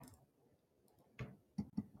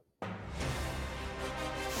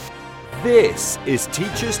This is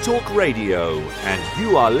Teachers Talk Radio, and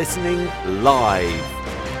you are listening live.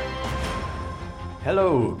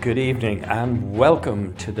 Hello, good evening, and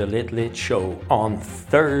welcome to the Late Late Show on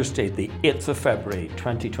Thursday, the 8th of February,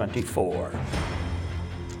 2024.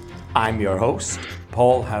 I'm your host,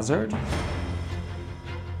 Paul Hazzard.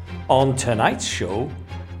 On tonight's show,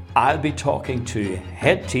 I'll be talking to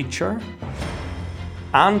head teacher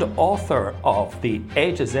and author of The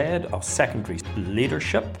A to Z of Secondary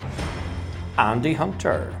Leadership, Andy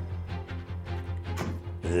Hunter.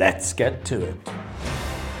 Let's get to it.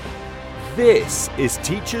 This is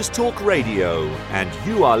Teachers Talk Radio, and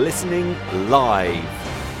you are listening live.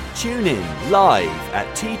 Tune in live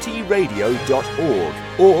at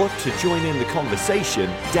ttradio.org, or to join in the conversation,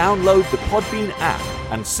 download the Podbean app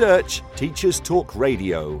and search Teachers Talk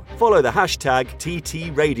Radio. Follow the hashtag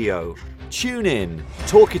TTRadio. Tune in,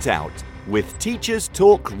 talk it out with Teachers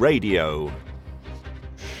Talk Radio.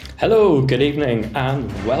 Hello, good evening,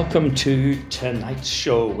 and welcome to tonight's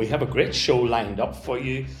show. We have a great show lined up for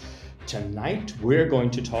you. Tonight, we're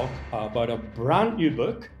going to talk about a brand new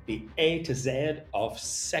book, The A to Z of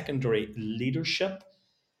Secondary Leadership,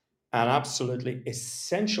 an absolutely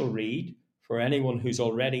essential read for anyone who's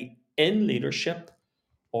already in leadership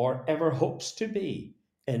or ever hopes to be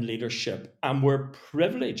in leadership. And we're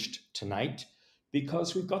privileged tonight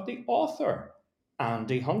because we've got the author,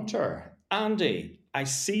 Andy Hunter. Andy, I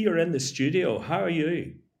see you're in the studio. How are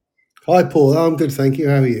you? Hi, Paul. I'm good, thank you.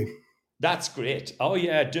 How are you? That's great. Oh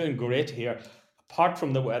yeah, doing great here. Apart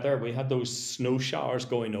from the weather, we had those snow showers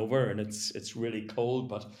going over and it's really cold,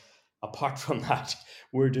 but apart from that,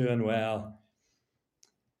 we're doing well.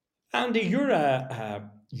 Andy, you're a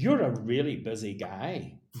really busy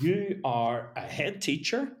guy. You are a head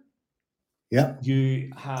teacher. Yeah.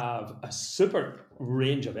 You have a super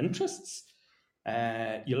range of interests.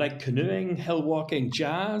 You like canoeing, hill walking,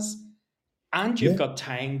 jazz, and you've got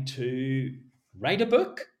time to write a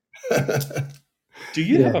book. Do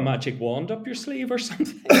you have a magic wand up your sleeve or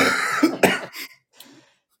something?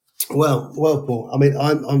 Well, Paul. I mean,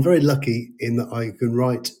 I'm very lucky in that I can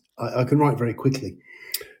write. I can write very quickly.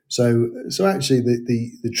 So actually,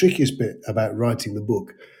 the trickiest bit about writing the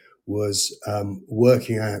book was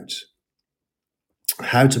working out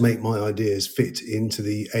how to make my ideas fit into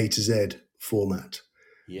the A to Z format.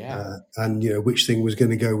 Yeah. And which thing was going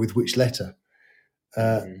to go with which letter.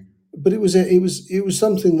 But it was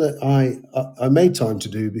something that I made time to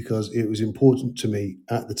do because it was important to me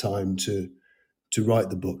at the time to write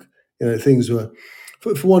the book. Things were,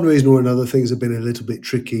 for one reason or another, things have been a little bit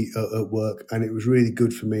tricky at work, and it was really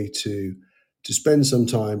good for me to spend some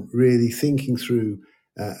time really thinking through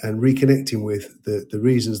and reconnecting with the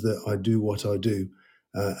reasons that I do what I do,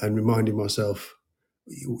 and reminding myself,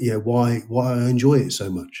 why I enjoy it so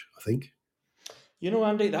much. I think.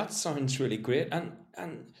 Andy, that sounds really great, and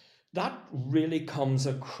that really comes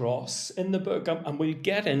across in the book, and we'll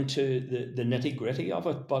get into the nitty-gritty of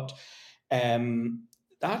it, but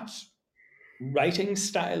that writing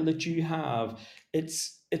style that you have,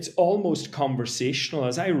 it's almost conversational.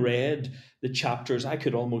 As I read the chapters, I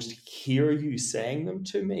could almost hear you saying them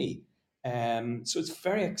to me. So it's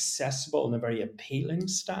very accessible and a very appealing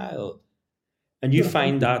style. And you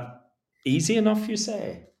find that easy enough, you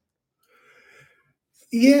say?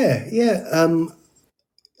 Yeah.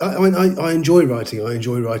 I enjoy writing. I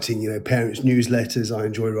enjoy writing, parents' newsletters. I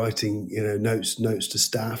enjoy writing, notes to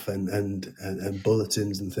staff and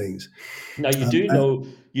bulletins and things. Now you know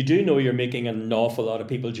you're making an awful lot of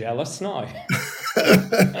people jealous now.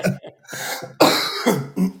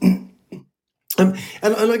 And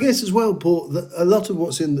I guess as well, Paul, that a lot of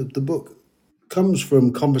what's in the book comes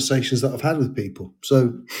from conversations that I've had with people.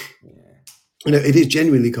 So. It is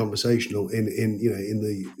genuinely conversational in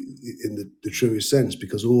the truest sense,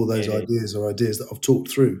 because all those ideas are ideas that I've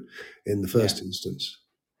talked through in the first instance.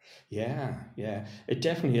 Yeah, it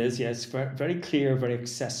definitely is. Yeah, it's very, very clear, very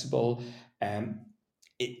accessible. In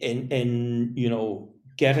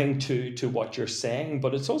getting to what you're saying,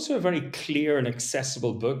 but it's also a very clear and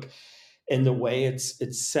accessible book in the way it's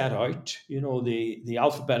set out. The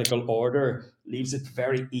alphabetical order leaves it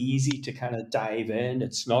very easy to kind of dive in.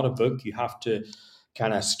 It's not a book you have to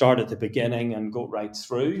kind of start at the beginning and go right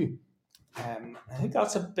through. I think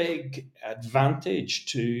that's a big advantage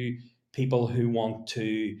to people who want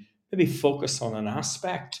to maybe focus on an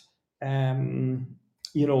aspect, of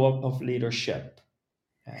leadership.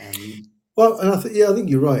 Well, and I think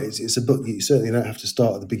you're right. It's a book that you certainly don't have to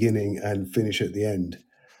start at the beginning and finish at the end.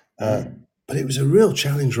 But it was a real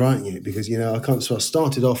challenge writing it because, So I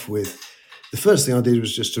started off with, the first thing I did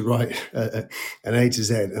was just to write an A to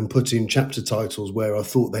Z and put in chapter titles where I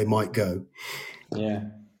thought they might go. Yeah.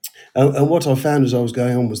 And what I found as I was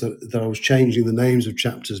going on was that I was changing the names of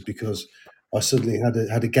chapters because I suddenly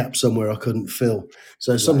had a gap somewhere I couldn't fill.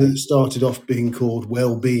 So something Right. that started off being called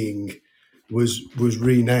well-being was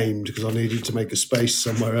renamed because I needed to make a space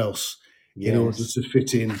somewhere else in order Yes. to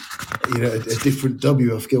fit in, a different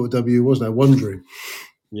W. I forget what W was now. Wondering.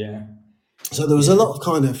 Yeah. So there was a Yeah. lot of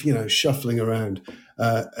kind of shuffling around,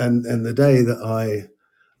 and the day that I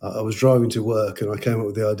was driving to work and I came up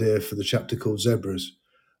with the idea for the chapter called Zebras,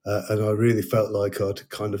 and I really felt like I'd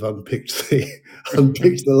kind of unpicked the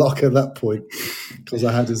unpicked the lock at that point because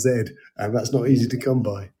I had a Z, and that's not easy to come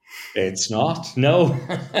by. It's not. No.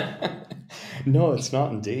 No, it's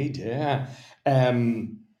not indeed. Yeah.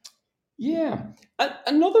 Um, yeah.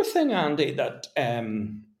 Another thing, Andy, that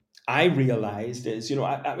I realized is,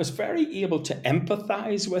 I was very able to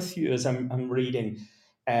empathize with you as I'm reading.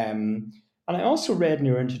 And I also read in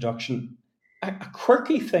your introduction a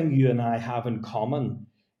quirky thing you and I have in common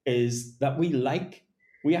is that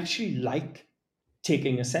we actually like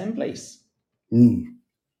taking assemblies. Mm.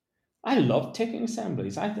 I loved taking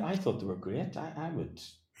assemblies. I thought they were great. I would,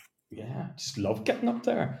 yeah, just love getting up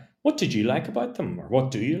there. What did you like about them, or what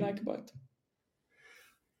do you like about them?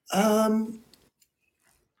 Um,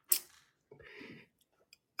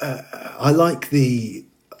 I like the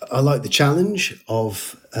challenge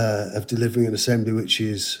of delivering an assembly which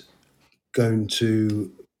is going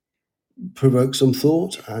to provoke some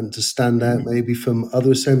thought and to stand out Mm, maybe from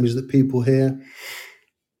other assemblies that people hear,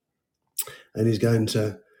 and is going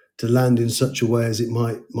to land in such a way as it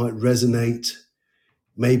might resonate.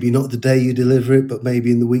 Maybe not the day you deliver it, but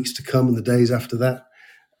maybe in the weeks to come and the days after that.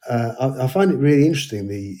 I find it really interesting.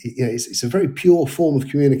 It's a very pure form of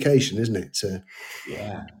communication, isn't it?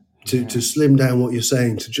 yeah, To yeah, slim down what you're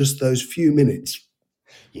saying to just those few minutes.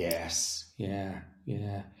 yes, yeah,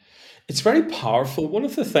 yeah. It's very powerful. One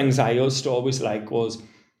of the things I used to always like was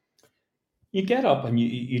you get up and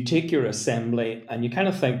you take your assembly and you kind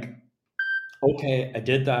of think, okay, I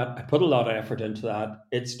did that. I put a lot of effort into that.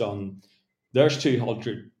 It's done. There's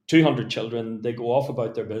 200 children. They go off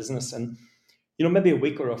about their business. And, maybe a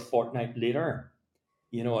week or a fortnight later,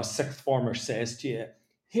 a sixth former says to you,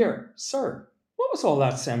 "Here, sir, what was all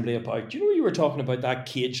that assembly about? You were talking about that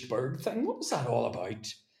caged bird thing. What was that all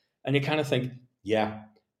about?" And you kind of think, yeah,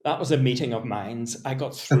 that was a meeting of minds. I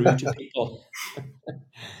got through to people.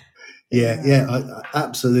 Yeah, Yeah. yeah, I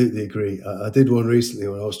absolutely agree. I did one recently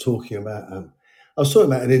when I was talking about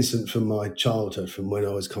an incident from my childhood, from when I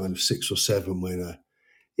was kind of 6 or 7, when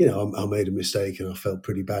I made a mistake and I felt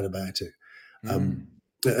pretty bad about it. Um,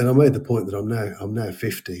 Mm. and I made the point that I'm now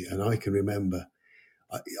 50, and I can remember.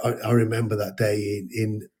 I remember that day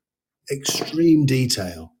in extreme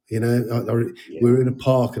detail. We were Yeah. in a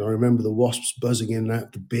park, and I remember the wasps buzzing in and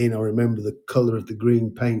out the bin. I remember the colour of the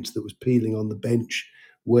green paint that was peeling on the bench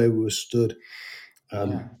where we were stood.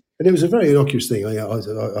 Um, Yeah. and it was a very innocuous thing.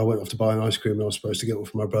 I went off to buy an ice cream, and I was supposed to get one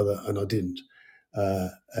for my brother, and I didn't.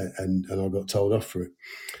 And I got told off for it.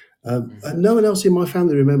 And Mhm. no one else in my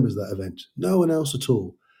family remembers that event. No one else at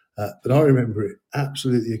all. But I Yeah. remember it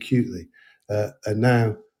absolutely acutely. And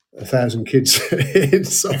now 1,000 kids in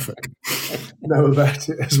Suffolk know about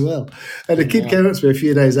it as well. And a kid Yeah. came up to me a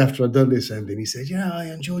few days after I'd done the assembly, and he said, "Yeah,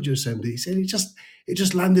 I enjoyed your assembly." He said, "It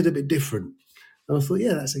just landed a bit different." And I thought,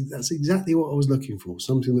 yeah, that's exactly what I was looking for.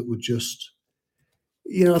 Something that would just,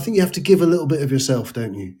 I think you have to give a little bit of yourself,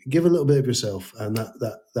 don't you? Give a little bit of yourself, and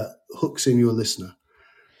that hooks in your listener.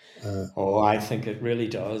 Uh, Oh, I think it really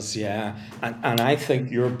does, yeah. And I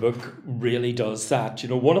think your book really does that.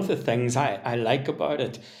 One of the things I like about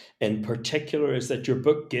it in particular is that your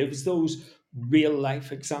book gives those real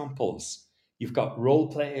life examples. You've got role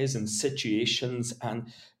plays and situations,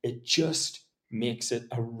 and it just makes it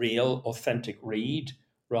a real, authentic read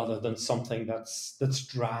rather than something that's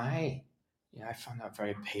dry. Yeah, I find that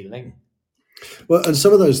very appealing. Well, and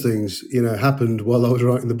some of those things, happened while I was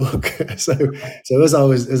writing the book. So as I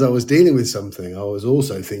was dealing with something, I was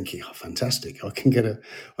also thinking, "Oh, fantastic! I get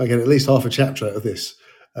at least half a chapter out of this."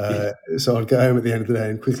 So I'd go home at the end of the day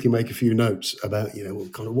and quickly make a few notes about,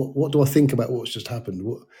 what do I think about what's just happened?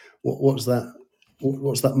 What's that?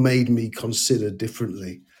 What's that made me consider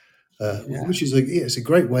differently? Yeah. Which is it's a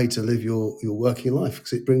great way to live your working life,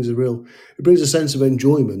 because it brings a sense of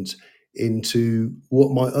enjoyment into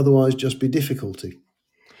what might otherwise just be difficulty.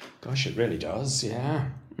 Gosh, it really does, yeah.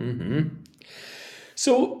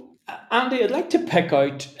 So, Andy, I'd like to pick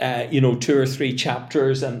out, two or three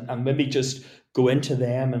chapters and maybe just go into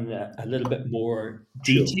them in a little bit more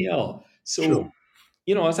Sure, detail. sure.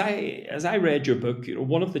 So, as I read your book,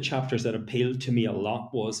 one of the chapters that appealed to me a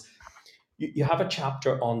lot was you have a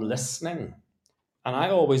chapter on listening, And I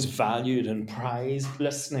always valued and prized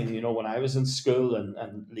listening, when I was in school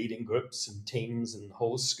and leading groups and teams and the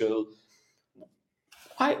whole school.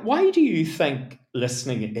 Why do you think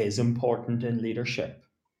listening is important in leadership?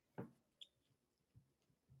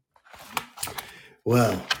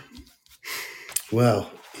 Well,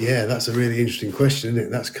 yeah, that's a really interesting question, isn't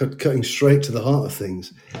it? That's cutting straight to the heart of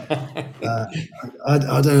things. I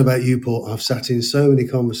don't know about you, Paul. I've sat in so many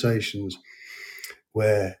conversations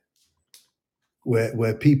where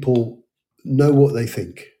people know what they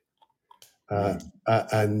think,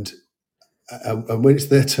 and when it's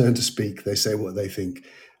their turn to speak, they say what they think,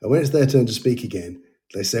 and when it's their turn to speak again,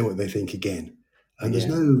 they say what they think again. And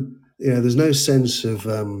Yeah. there's no sense of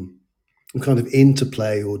kind of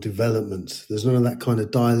interplay or development. There's none of that kind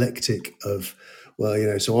of dialectic of,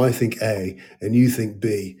 well, so I think A and you think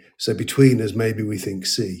B, so between us maybe we think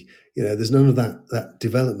C. There's none of that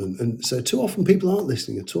development, and so too often people aren't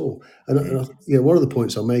listening at all. And one of the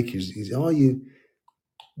points I'll make is are you,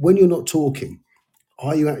 when you're not talking,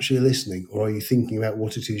 are you actually listening, or are you thinking about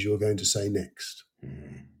what it is you're going to say next?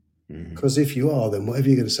 Because if you are, then whatever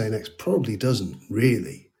you're going to say next probably doesn't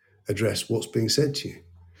really address what's being said to you.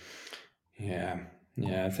 Yeah,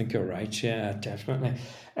 I think you're right. Yeah, definitely.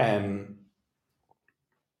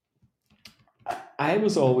 I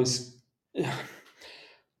was always,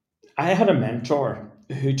 I had a mentor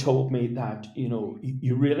who told me that,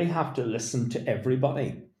 you really have to listen to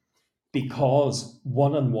everybody, because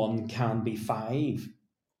one on one can be five.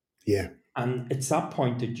 Yeah. And it's that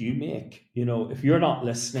point that you make, if you're not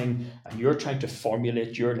listening and you're trying to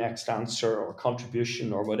formulate your next answer or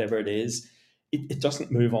contribution or whatever it is, it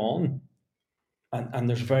doesn't move on. And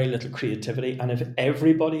there's very little creativity. And if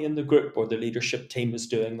everybody in the group or the leadership team is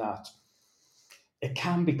doing that, it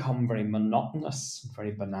can become very monotonous,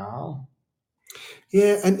 very banal.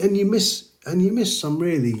 Yeah, and you miss some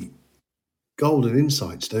really golden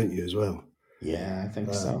insights, don't you, as well? Yeah, I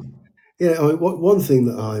think so. Yeah, I mean, one thing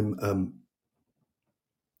that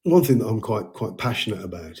I'm quite passionate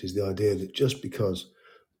about is the idea that just because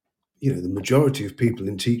the majority of people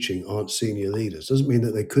in teaching aren't senior leaders doesn't mean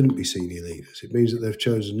that they couldn't be senior leaders. It means that they've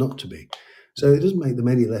chosen not to be. So it doesn't make them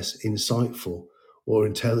any less insightful or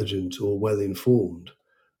intelligent or well informed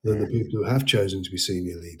than the people who have chosen to be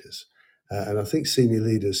senior leaders. And I think senior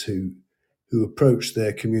leaders who approach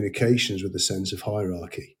their communications with a sense of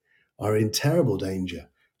hierarchy are in terrible danger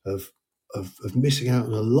of missing out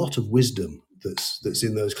on a lot of wisdom that's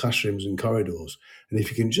in those classrooms and corridors. And if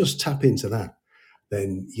you can just tap into that,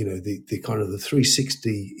 then the kind of the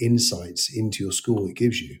 360 insights into your school it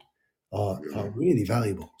gives you are really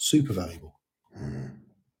valuable, super valuable.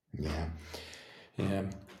 Yeah.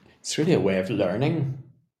 It's really a way of learning.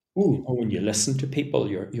 When you listen to people,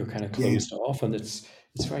 you're kind of Yeah, closed off, and it's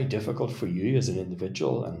very difficult for you as an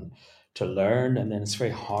individual and to learn, and then it's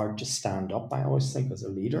very hard to stand up, I always think, as a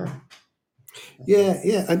leader.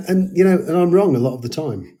 yeah, and and I'm wrong a lot of the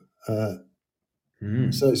time.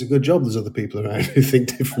 So it's a good job there's other people around who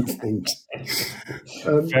think different things.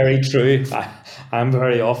 Very true. I'm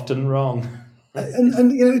very often wrong.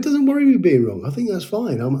 And it doesn't worry me being wrong. I think that's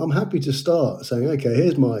fine. I'm happy to start saying, okay,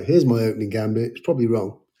 here's my opening gambit. It's probably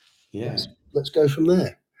wrong. Yeah. Let's go from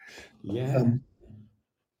there. Yeah.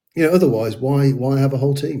 Otherwise, why have a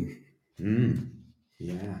whole team?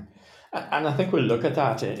 Yeah. And I think we'll look at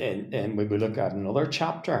that in when we look at another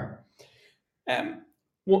chapter.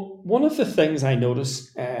 One of the things I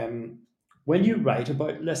notice when you write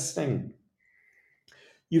about listening,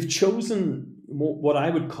 you've chosen what I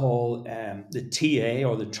would call the TA,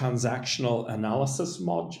 or the transactional analysis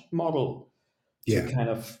model, to Yeah. kind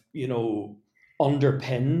of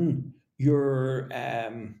underpin your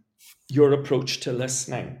approach to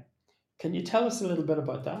listening. Can you tell us a little bit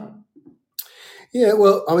about that? Yeah,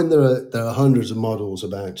 well, I mean, there are hundreds of models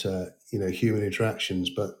about human interactions,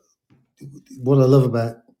 but what I love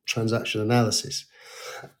about transaction analysis,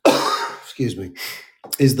 excuse me,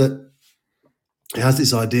 is that it has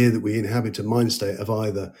this idea that we inhabit a mind state of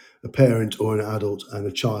either a parent or an adult and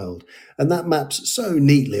a child, and that maps so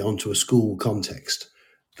neatly onto a school context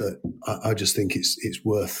that I just think it's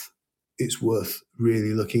worth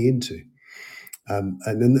really looking into.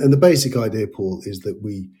 And the basic idea, Paul, is that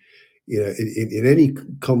we, in any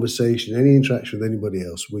conversation, any interaction with anybody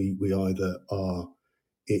else, we either are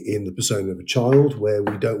in the persona of a child, where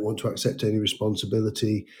we don't want to accept any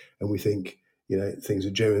responsibility and we think things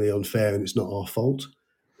are generally unfair and it's not our fault,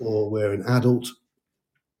 or we're an adult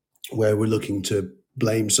where we're looking to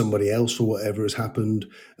blame somebody else for whatever has happened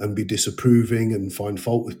and be disapproving and find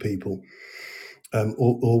fault with people,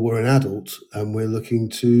 or we're an adult and we're looking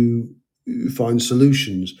to find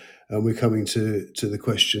solutions, and we're coming to the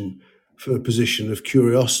question from a position of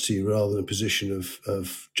curiosity rather than a position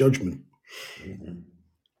of judgment.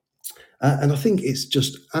 And I think it's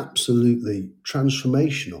just absolutely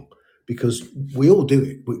transformational because we all do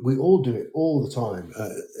it. We all do it all the time,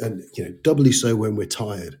 and doubly so when we're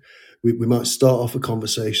tired. We might start off a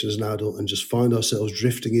conversation as an adult and just find ourselves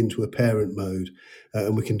drifting into a parent mode,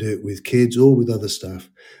 and we can do it with kids or with other staff.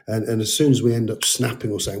 And as soon as we end up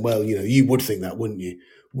snapping or saying, "Well, you would think that, wouldn't you?"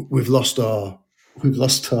 We've lost our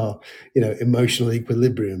emotional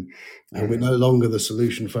equilibrium, and we're no longer the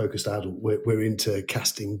solution focused adult. We're into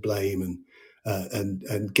casting blame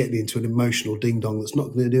and getting into an emotional ding dong that's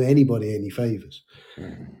not going to do anybody any favors.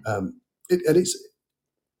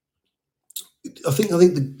 I think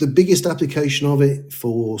the biggest application of it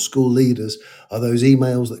for school leaders are those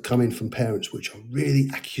emails that come in from parents, which are really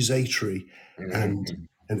accusatory and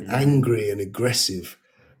angry and aggressive.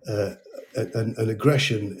 And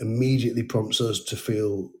aggression immediately prompts us to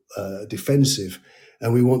feel defensive,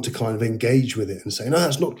 and we want to kind of engage with it and say, "No,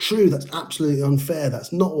 that's not true. That's absolutely unfair.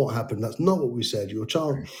 That's not what happened. That's not what we said. Your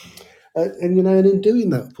child." And in doing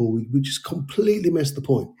that, Paul, we just completely miss the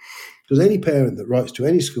point. Because any parent that writes to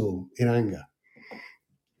any school in anger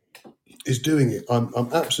is doing it, I'm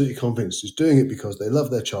absolutely convinced, is doing it because they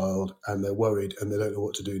love their child and they're worried and they don't know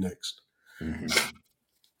what to do next.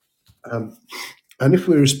 And if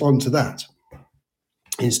we respond to that,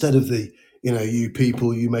 instead of the, you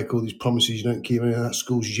people, you make all these promises, you don't keep any of that,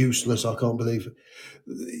 school's useless, I can't believe it.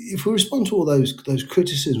 If we respond to all those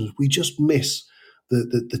criticisms, we just miss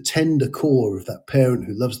the tender core of that parent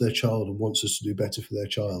who loves their child and wants us to do better for their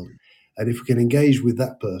child. And if we can engage with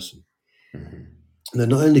that person, then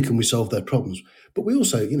not only can we solve their problems, but we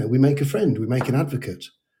also, we make a friend, we make an advocate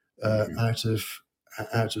out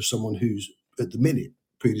of someone who's at the minute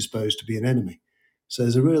predisposed to be an enemy. So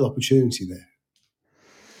there's a real opportunity there.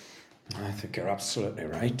 I think you're absolutely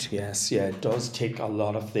right. Yes, yeah, it does take a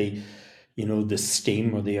lot of the, the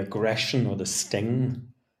steam or the aggression or the sting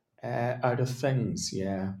out of things.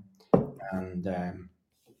 Yeah, and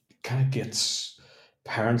kind of gets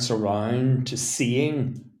parents around to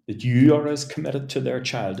seeing that you are as committed to their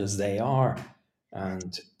child as they are,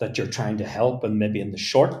 and that you're trying to help. And maybe in the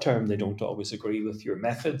short term, they don't always agree with your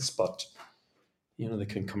methods, but they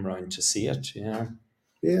can come around to see it. Yeah.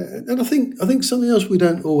 Yeah, and I think something else we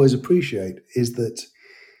don't always appreciate is that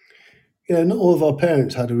not all of our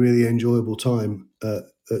parents had a really enjoyable time at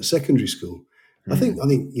secondary school. I think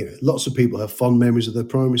lots of people have fond memories of their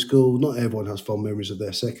primary school. Not everyone has fond memories of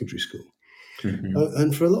their secondary school.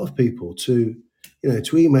 And for a lot of people to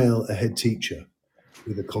email a head teacher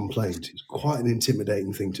with a complaint is quite an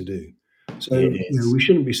intimidating thing to do. So we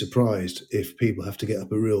shouldn't be surprised if people have to get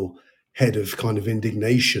up a real head of kind of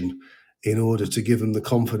indignation in order to give them the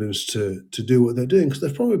confidence to do what they're doing, because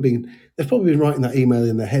they've probably been writing that email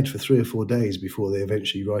in their head for 3 or 4 days before they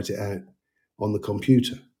eventually write it out on the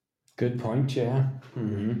computer. Good point. Yeah.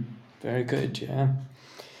 Very good. Yeah.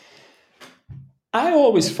 I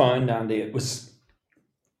always found, Andy, it was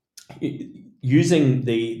using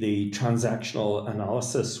the transactional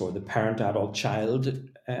analysis or the parent-adult-child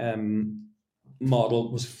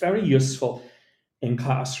model was very useful in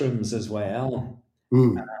classrooms as well.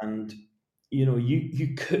 And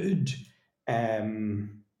you could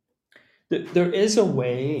there is a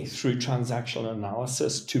way through transactional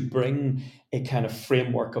analysis to bring a kind of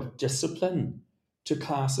framework of discipline to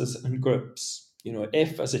classes and groups.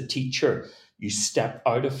 If as a teacher you step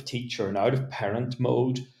out of teacher and out of parent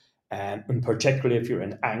mode, and particularly if you're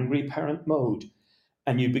in angry parent mode,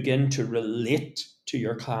 and you begin to relate to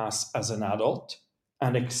your class as an adult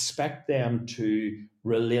and expect them to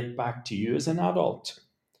relate back to you as an adult,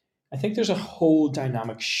 I think there's a whole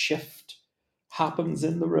dynamic shift happens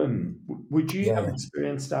in the room. Would you have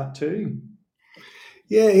experienced that too?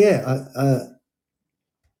 Yeah.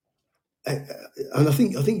 And I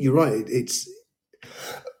think you're right. It's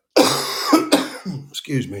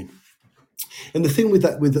excuse me. And the thing with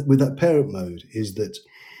that parent mode is that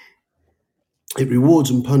it rewards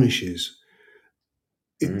and punishes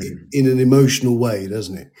in an emotional way,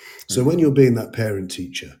 doesn't it? So when you're being that parent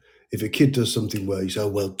teacher, if a kid does something well, you say, "Oh,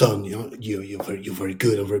 well done, you're very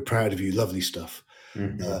good. I'm very proud of you. Lovely stuff."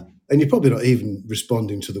 And you're probably not even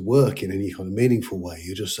responding to the work in any kind of meaningful way.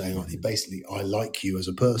 You're just saying, basically, "I like you as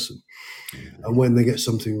a person." And when they get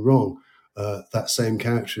something wrong, that same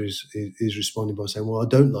character is responding by saying, "Well, I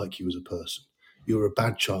don't like you as a person. You're a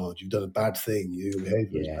bad child. You've done a bad thing. Your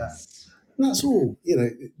behaviour is bad." And that's all.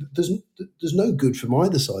 There's no good from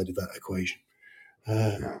either side of that equation.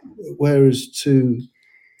 Whereas to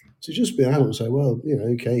just be able to say, "Well,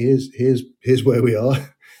 okay, here's where we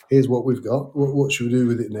are. Here's what we've got. What should we do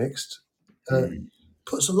with it next?"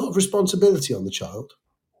 puts a lot of responsibility on the child.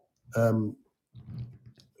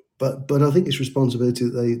 But I think it's responsibility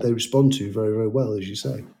that they respond to very, very well, as you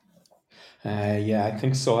say. Yeah, I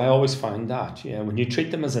think so. I always find that. Yeah, when you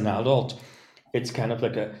treat them as an adult, it's kind of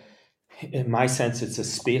like in my sense, it's a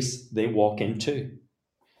space they walk into,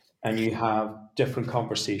 and you have different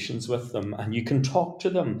conversations with them, and you can talk to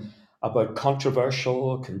them about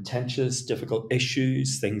controversial, contentious, difficult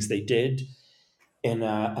issues, things they did in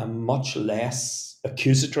a much less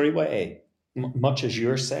accusatory way, much as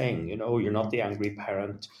you're saying. You're not the angry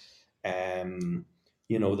parent. Um,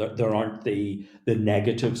 there aren't the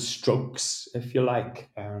negative strokes, if you like,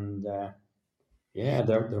 and yeah,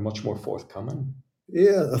 they're much more forthcoming.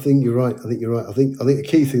 Yeah, I think you're right. I think a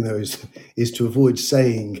key thing though is to avoid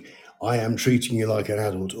saying I am treating you like an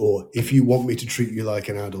adult, or if you want me to treat you like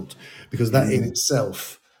an adult, because that in Mm,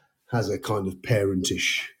 itself has a kind of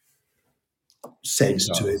parentish it sense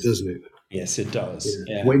to it, does. doesn't it? Yes, it does.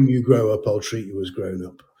 Yeah. When you grow up, I'll treat you as grown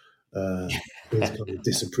up. It's kind of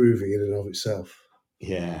disapproving in and of itself.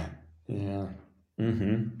 Yeah. Yeah.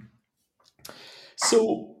 hmm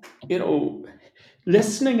So,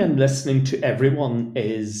 listening to everyone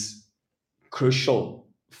is crucial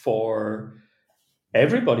for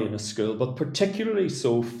everybody in a school, but particularly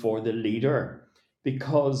so for the leader,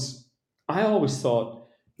 because I always thought,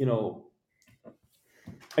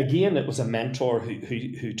 again, it was a mentor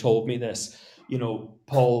who told me this.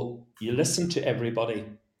 Paul, you listen to everybody,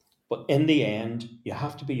 but in the end, you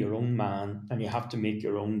have to be your own man, and you have to make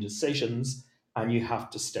your own decisions, and you have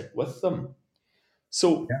to stick with them.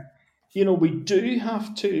 So, we do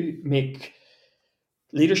have to make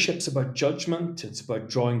leadership's about judgment, it's about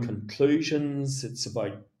drawing conclusions, it's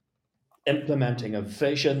about implementing a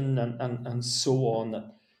vision, and so on,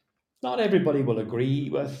 that not everybody will agree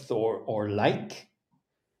with or like.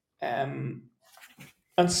 Um,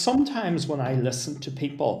 and sometimes when I listen to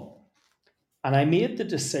people and I made the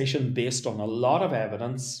decision based on a lot of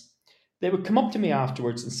evidence, they would come up to me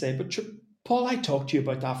afterwards and say, "But Paul, I talked to you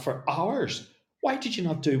about that for hours. Why did you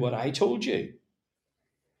not do what I told you?"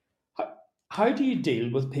 How do you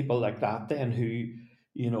deal with people like that then, who,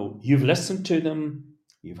 you've listened to them,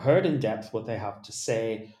 you've heard in depth what they have to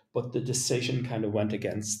say, but the decision kind of went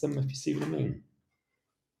against them, if you see what I mean?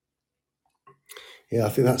 Yeah, I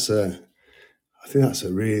think that's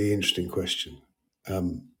a really interesting question.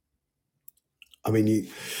 Um, I mean,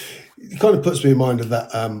 it kind of puts me in mind of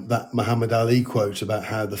that Muhammad Ali quote about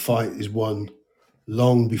how the fight is won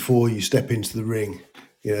long before you step into the ring.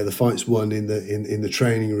 The fight's won in the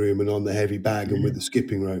training room and on the heavy bag and with the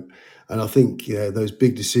skipping rope. And I think those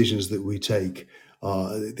big decisions that we take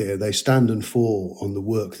they stand and fall on the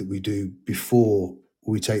work that we do before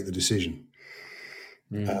we take the decision.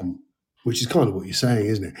 Mm, Which is kind of what you're saying,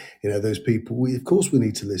 isn't it? Those people. Of course, we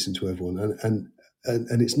need to listen to everyone, and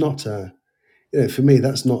it's not for me,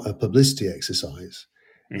 that's not a publicity exercise.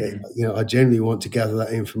 mhm. I generally want to gather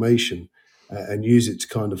that information and use it to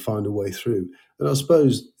kind of find a way through. And I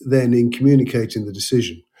suppose then in communicating the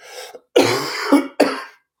decision,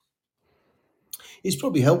 it's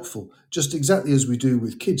probably helpful, just exactly as we do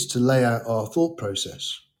with kids, to lay out our thought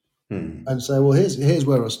process Mm, and say, well, here's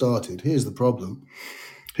where I started. Here's the problem.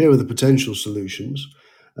 Here are the potential solutions.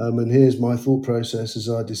 And here's my thought process as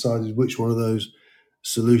I decided which one of those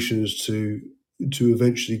solutions to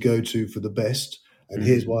eventually go to for the best. And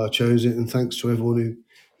here's mhm. why I chose it. And thanks to everyone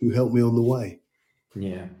who helped me on the way.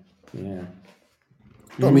 Yeah, yeah.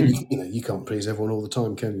 But I mean, Mm. you can't please everyone all the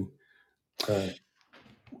time, can you?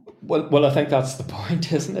 Well, I think that's the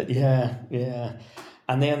point, isn't it? Yeah, yeah.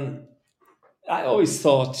 And then I always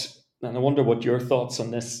thought, and I wonder what your thoughts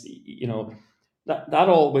on this, that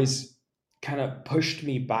always kind of pushed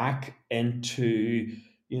me back into,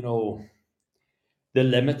 you know, the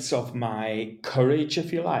limits of my courage,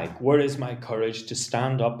 if you like. Where is my courage to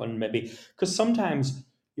stand up and maybe, because sometimes,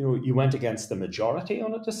 you went against the majority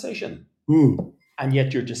on a decision, Hmm. and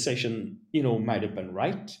yet your decision, might have been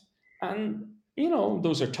right. And,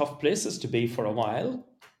 those are tough places to be for a while.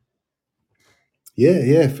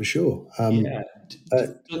 Yeah, for sure. Yeah. Uh,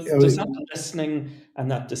 I Does that mean, listening and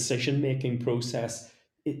that decision making process,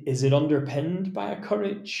 is it underpinned by a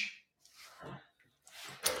courage?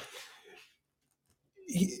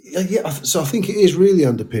 yeah, so I think it is really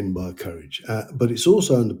underpinned by courage, but it's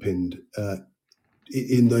also underpinned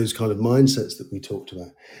in those kind of mindsets that we talked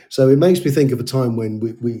about. So it makes me think of a time when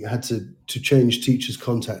we had to change teachers'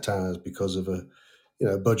 contact hours because of a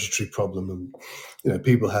budgetary problem, and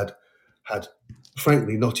people had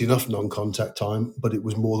frankly not enough non-contact time, but it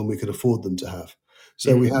was more than we could afford them to have.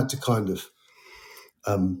 So we Mhm, had to kind of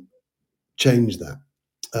change that,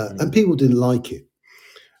 and mhm, people didn't like it.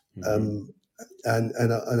 mhm,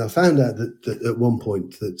 And I found out that at one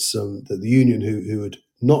point that the union who had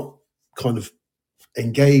not kind of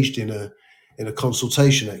engaged in a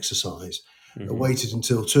consultation exercise waited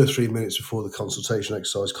until 2 or 3 minutes before the consultation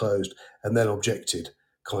exercise closed and then objected,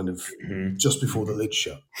 kind of just before the lid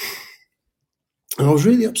shut. And I was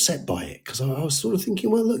really upset by it because I was sort of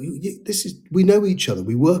thinking, well, look, we know each other,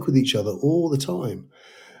 we work with each other all the time.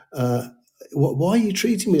 Why are you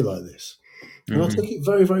treating me like this? And I took it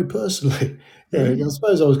very, very personally. I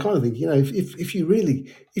suppose I was kind of thinking, if you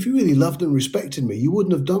really loved and respected me, you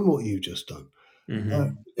wouldn't have done what you've just done.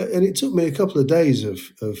 And it took me a couple of days of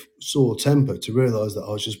sore temper to realise that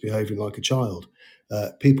I was just behaving like a child.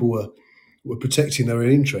 People were protecting their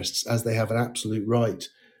own interests, as they have an absolute right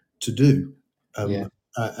to do.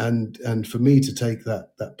 And for me to take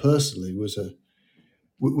that personally was a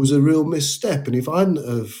real misstep. And if I hadn't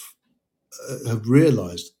have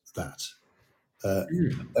realised that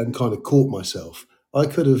and kind of caught myself, I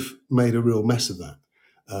could have made a real mess of that,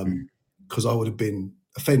 because I would have been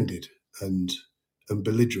offended and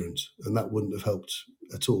belligerent, and that wouldn't have helped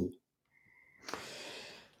at all.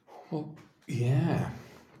 Well, yeah.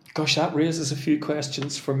 Gosh, that raises a few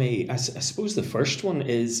questions for me. I suppose the first one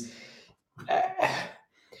is,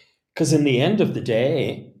 because in the end of the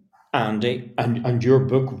day, Andy, and your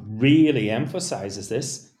book really emphasizes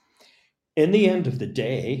this, in the end of the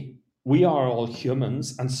day, we are all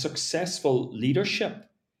humans, and successful leadership,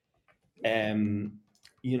 really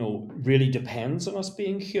depends on us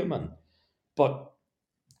being human. But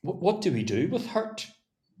what do we do with hurt?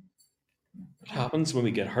 What happens when we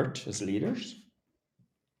get hurt as leaders?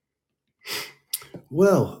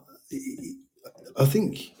 Well, I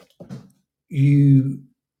think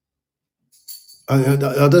I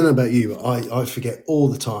don't know about you, but I forget all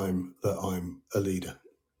the time that I'm a leader.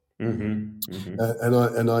 And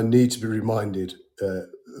I need to be reminded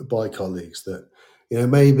by colleagues that,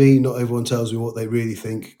 maybe not everyone tells me what they really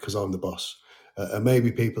think because I'm the boss. And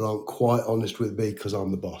maybe people aren't quite honest with me because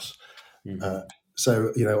I'm the boss.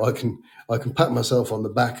 So I can pat myself on the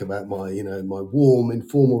back about my my warm,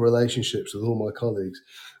 informal relationships with all my colleagues,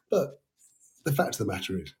 but the fact of the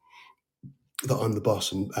matter is that I'm the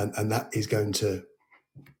boss, and that's going to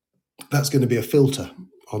be a filter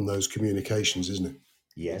on those communications, isn't it?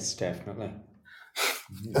 Yes, definitely.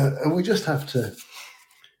 And we just have to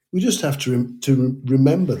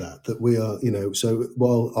remember that we are, so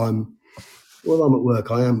while I'm at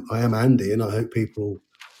work, I am Andy, and I hope people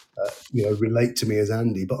relate to me as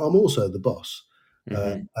Andy, but I'm also the boss,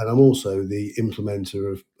 and I'm also the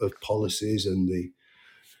implementer of policies, and the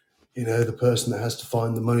person that has to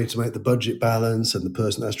find the money to make the budget balance, and the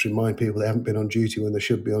person that has to remind people they haven't been on duty when they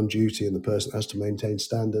should be on duty, and the person that has to maintain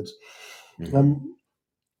standards.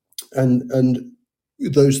 And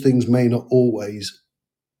those things may not always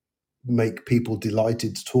make people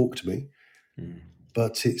delighted to talk to me,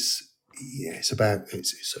 but it's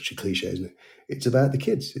such a cliche, isn't it? It's about the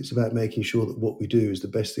kids. It's about making sure that what we do is the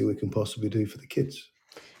best thing we can possibly do for the kids.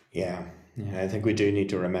 Yeah, I think we do need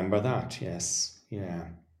to remember that. Yes, yeah.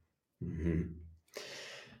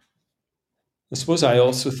 I suppose I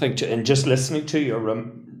also think, and just listening to you,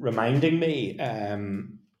 reminding me,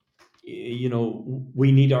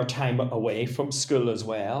 we need our time away from school as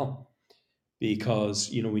well, because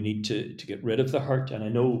we need to get rid of the hurt. And I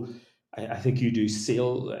know, I think you do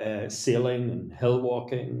sailing and hill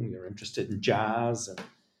walking. You're interested in jazz, and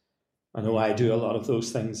I know I do a lot of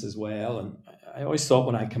those things as well. And I always thought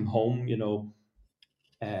when I come home,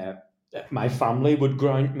 my family would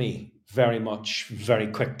ground me very much, very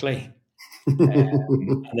quickly.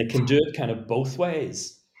 And they can do it kind of both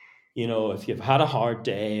ways. If you've had a hard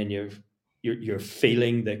day and you're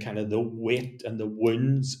feeling the kind of the weight and the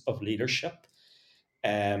wounds of leadership,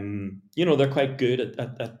 they're quite good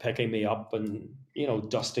at picking me up and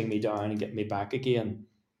dusting me down and getting me back again.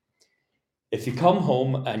 If you come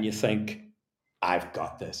home and you think, I've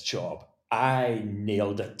got this job, I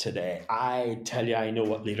nailed it today, I tell you, I know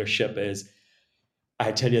what leadership is,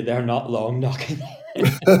 I tell you, they're not long knocking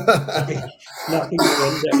knocking the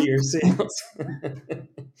wind out of your sails.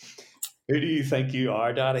 Who do you think you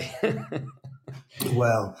are, Daddy?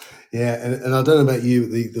 Well, yeah, and I don't know about you,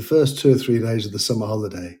 the first 2 or 3 days of the summer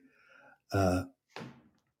holiday,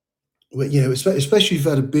 especially if you've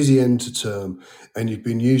had a busy end to term and you've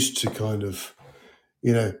been used to kind of,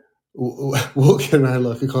 walking around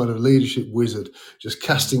like a kind of leadership wizard, just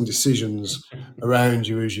casting decisions around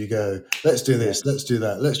you as you go. Let's do this, let's do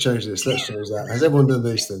that, let's change this, let's change that. Has everyone done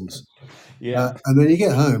these things? Yeah. And then you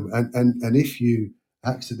get home, and if you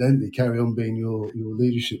accidentally carry on being your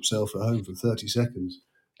leadership self at home for 30 seconds,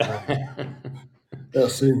 they'll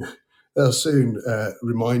soon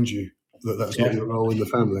remind you that that's not Yeah. your role in the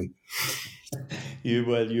family. You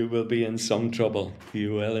will be in some trouble.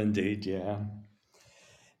 You will indeed, yeah.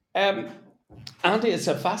 Um, Andy, it's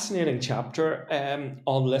a fascinating chapter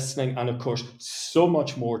on listening, and of course, so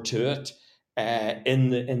much more to it in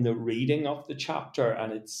the reading of the chapter,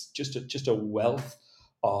 and it's just a wealth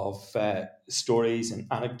of stories and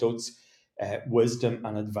anecdotes, wisdom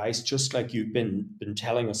and advice, just like you've been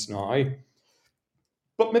telling us now.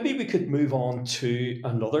 But maybe we could move on to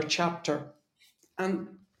another chapter, and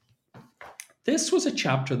this was a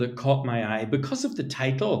chapter that caught my eye because of the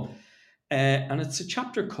title, and it's a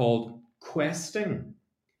chapter called "Questing."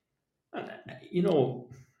 And,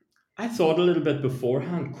 I thought a little bit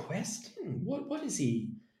beforehand, questing? What is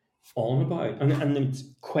he on about? And it's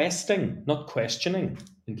questing, not questioning,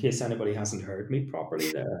 in case anybody hasn't heard me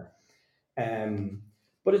properly there. Um,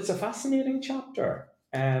 but it's a fascinating chapter.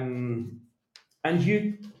 And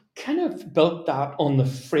you kind of built that on the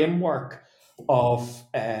framework of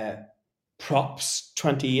props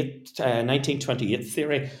 1928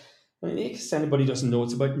 theory. I mean, in case anybody doesn't know,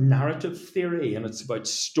 it's about narrative theory, and it's about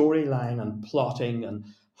storyline and plotting and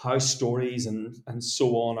how stories and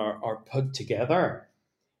so on are put together.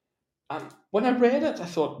 And when I read it, I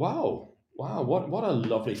thought, wow, what a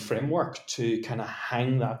lovely framework to kind of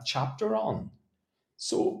hang that chapter on.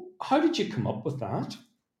 So, how did you come up with that?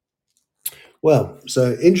 Well,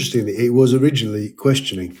 so interestingly, it was originally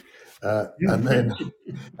questioning, and then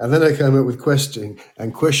I came up with questioning,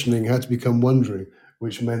 and questioning had to become wondering,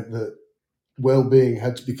 which meant that well-being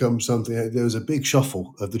had to become something. There was a big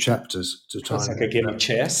shuffle of the chapters to try It's and like a make game of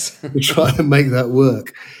chess. that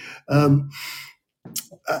work. Um,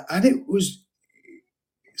 and it was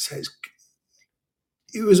so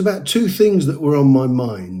it was about two things that were on my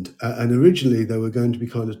mind, and originally there were going to be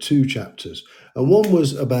kind of two chapters, and one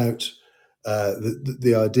was about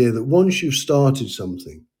the idea that once you've started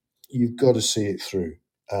something, you've got to see it through.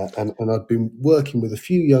 And I'd been working with a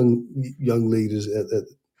few young leaders at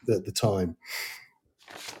the time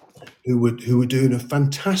who were doing a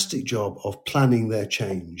fantastic job of planning their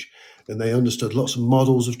change, and they understood lots of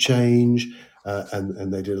models of change,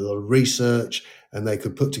 and they did a lot of research, and they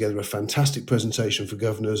could put together a fantastic presentation for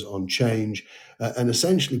governors on change, and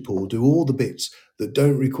essentially, Paul, do all the bits that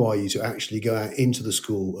don't require you to actually go out into the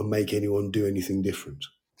school and make anyone do anything different.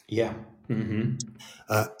 Yeah. Mm-hmm.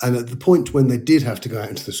 And at the point when they did have to go out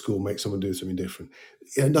into the school, make someone do something different,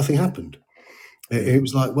 nothing happened. It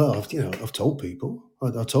was like, well, I've told people.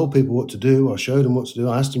 I told people what to do. I showed them what to do.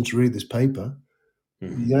 I asked them to read this paper.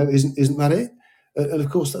 Mm-hmm. Isn't that it? And of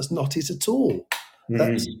course, that's not it at all.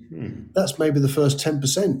 That's Mm-hmm. that's maybe the first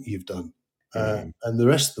 10% you've done, Mm-hmm. and the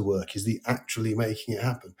rest of the work is the actually making it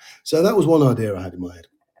happen. So that was one idea I had in my head,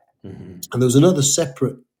 Mm-hmm. and there was another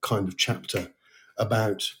separate kind of chapter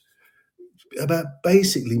about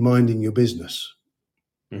basically minding your business.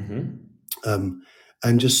 Mm-hmm. Um,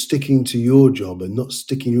 and just sticking to your job and not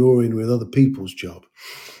sticking your in with other people's job.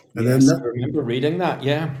 And then Yes, I remember reading that.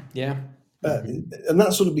 Yeah, yeah. uh, Mm-hmm.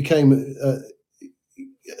 that sort of became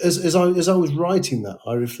as I was writing that,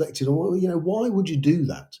 I reflected on, well, why would you do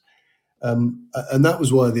that? And that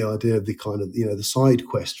was why the idea of the kind of the side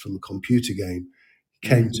quest from the computer game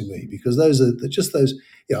came to me, Mm-hmm. because they're just those.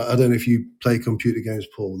 I don't know if you play computer games,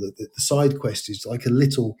 Paul. The side quest is like a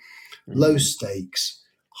little low Mm-hmm. stakes,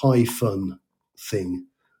 high fun thing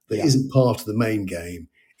that Yeah, isn't part of the main game.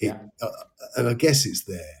 It yeah, and I guess it's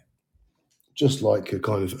there, just like a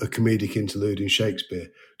kind of a comedic interlude in Shakespeare,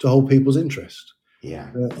 to hold people's interest. yeah.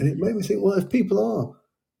 And it made me think, well, if people are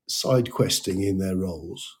side questing in their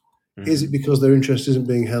roles, is it Mm-hmm. because their interest isn't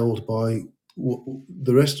being held by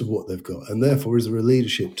the rest of what they've got? And therefore, is there a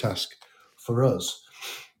leadership task for us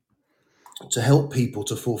to help people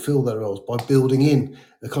to fulfill their roles by building in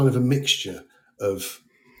a kind of a mixture of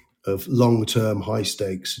long term high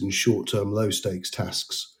stakes and short term low stakes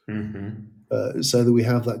tasks, Mm-hmm. so that we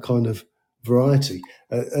have that kind of variety.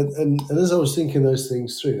 And as I was thinking those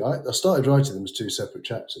things through, I started writing them as two separate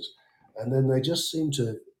chapters, and then they just seemed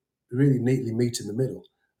to really neatly meet in the middle.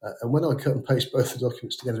 And when I cut and paste both the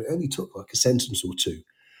documents together, it only took like a sentence or two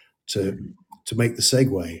to Mm-hmm. make the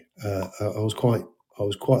segue. I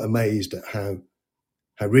was quite amazed at how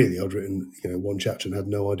really I'd written one chapter and had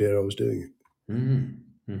no idea I was doing it.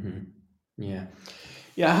 Mm-hmm. Mm-hmm. Yeah.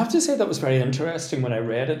 Yeah, I have to say that was very interesting when I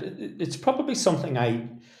read it. It's probably something I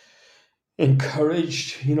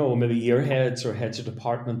encouraged, maybe year heads or heads of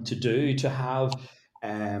department to do, to have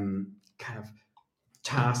kind of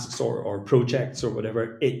tasks or projects or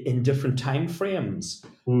whatever in different time frames.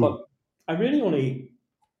 But Mm. I really only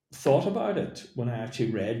thought about it when I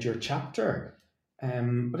actually read your chapter.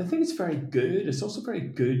 But I think it's very good. It's also very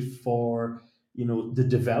good for the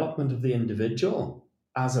development of the individual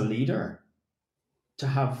as a leader, to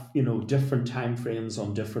have different time frames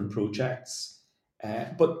on different projects,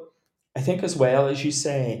 but I think as well, as you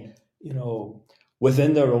say,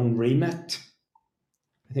 within their own remit.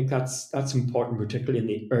 I think that's important, particularly in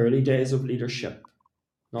the early days of leadership,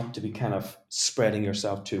 not to be kind of spreading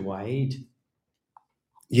yourself too wide.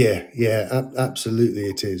 Yeah, absolutely,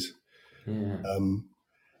 it is. Yeah.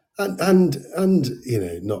 And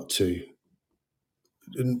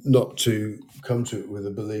not to come to it with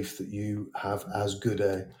a belief that you have as good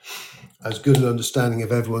an understanding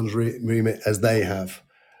of everyone's remit as they have,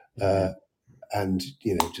 Yeah. and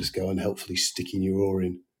just go unhelpfully sticking your oar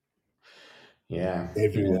in Yeah. Yeah.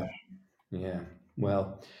 everywhere. Yeah.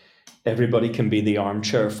 Well, everybody can be the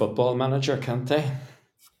armchair football manager, can't they?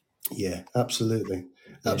 Yeah, absolutely,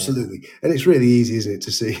 Yeah. absolutely, and it's really easy, isn't it,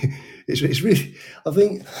 to see? It's really, I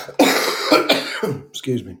think.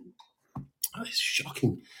 Excuse me. Oh, it's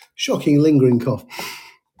shocking, lingering cough.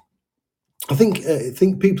 I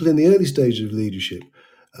think people in the early stages of leadership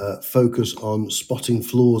focus on spotting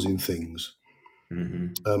flaws in things, Hmm.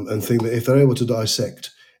 and think that if they're able to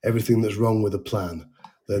dissect everything that's wrong with a plan,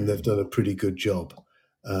 then they've done a pretty good job.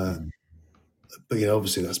 Uh, but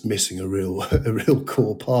obviously that's missing a real a real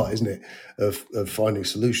core part, isn't it, of finding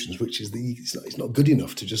solutions, which is it's not good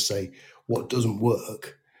enough to just say what doesn't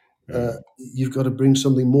work. You've got to bring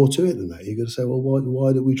something more to it than that. You've got to say, well,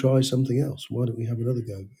 why don't we try something else? Why don't we have another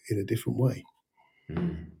go in a different way?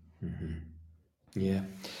 Mm-hmm. Yeah.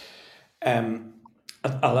 Um,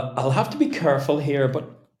 I'll have to be careful here, but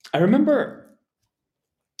I remember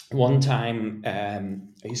one time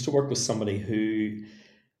I used to work with somebody who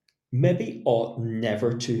maybe ought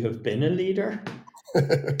never to have been a leader,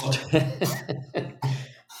 but,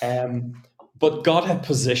 um, but got a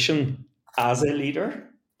position as a leader.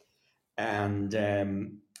 And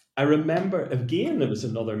I remember, again, there was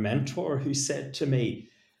another mentor who said to me,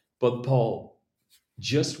 "But Paul,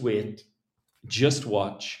 just wait, just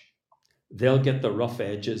watch. They'll get the rough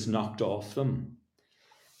edges knocked off them."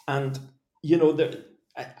 And there,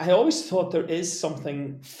 I always thought there is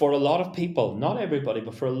something for a lot of people, not everybody,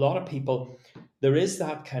 but for a lot of people, there is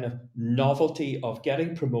that kind of novelty of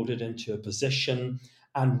getting promoted into a position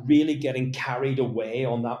and really getting carried away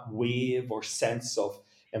on that wave or sense of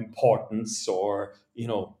importance, or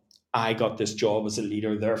I got this job as a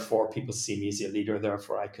leader, therefore people see me as a leader,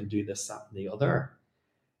 therefore I can do this, that, and the other.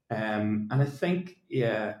 And I think,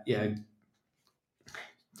 yeah, it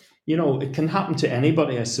can happen to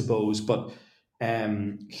anybody, I suppose, but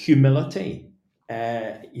humility,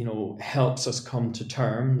 helps us come to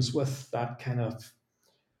terms with that kind of,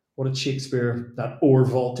 what did Shakespeare, that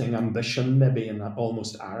o'er-vaulting ambition, maybe, and that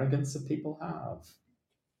almost arrogance that people have.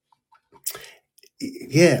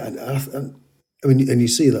 Yeah, and I mean, and you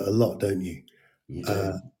see that a lot, don't you? You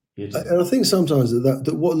Uh, do. You do. and I think sometimes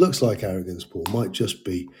that what looks like arrogance, Paul, might just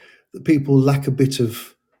be that people lack a bit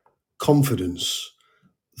of confidence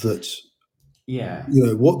that Yeah.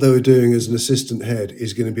 what they were doing as an assistant head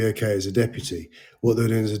is going to be okay as a deputy. What they were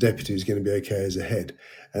doing as a deputy is going to be okay as a head,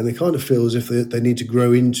 and they kind of feel as if they need to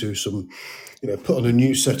grow into some, put on a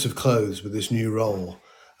new set of clothes with this new role,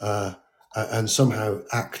 and somehow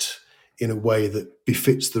act in a way that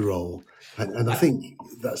befits the role. And I think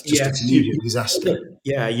that's just an Yes, immediate disaster.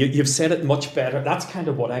 yeah, you've said it much better. That's kind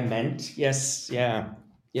of what I meant. Yes, yeah,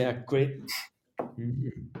 yeah, great.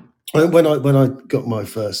 Mhm. When I got my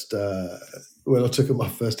first when I took up my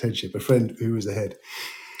first headship, a friend who was the head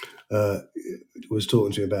uh, was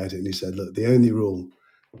talking to me about it, and he said, "Look, the only rule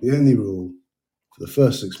for the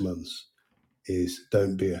first 6 months is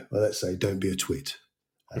don't be a twit."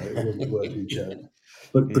 It wasn't the word he chose,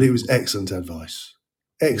 but it was Mhm. excellent advice.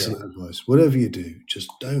 Yeah. Excellent advice. Whatever you do, just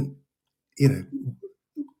don't you know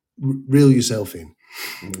reel yourself in,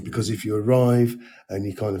 because Mhm. if you arrive and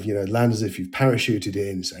you kind of land as if you've parachuted in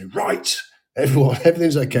and say, right, everyone,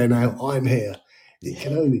 everything's okay now, I'm here, it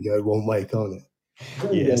can only go one way, can't it? It can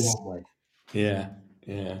only go Yes. one way. Yeah.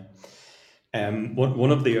 Yeah.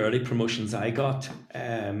 One of the early promotions I got,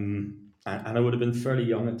 and I would have been fairly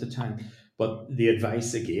young at the time, but the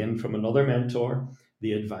advice again from another mentor,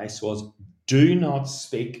 the advice was, do not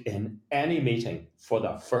speak in any meeting for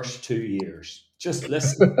the first 2 years. Just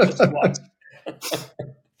listen, just watch.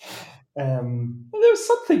 Well, there's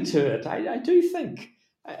something to it. I do think.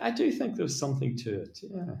 I do think there's something to it.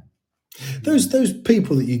 Yeah. Mhm. Those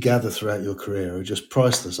people that you gather throughout your career are just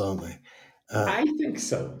priceless, aren't they? Uh, I think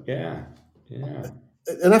so. Yeah. Yeah.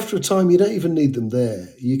 and after a time, you don't even need them there.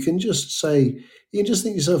 You can just say, you can just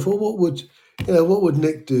think to yourself, well, what would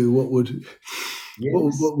Nick do? What would Yes.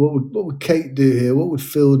 What would Kate do here? What would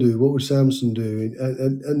Phil do? What would Samson do?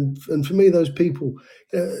 And for me, those people,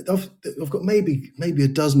 I've got maybe a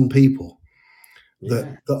dozen people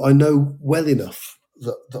Yeah. that I know well enough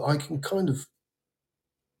that I can kind of,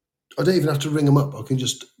 I don't even have to ring them up. I can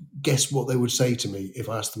just guess what they would say to me if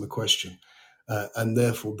I asked them a question, and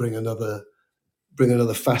therefore bring another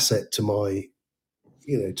facet to my,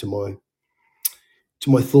 to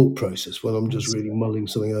my thought process when I'm just really mulling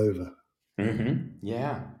something over.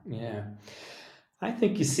 Yeah. Yeah. I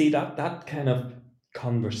think you see that kind of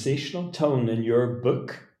conversational tone in your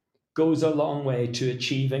book goes a long way to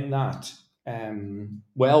achieving that.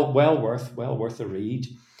 Well worth a read.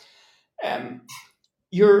 Um,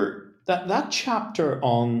 your that chapter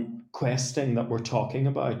on questing that we're talking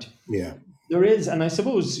about, Yeah, there is, and I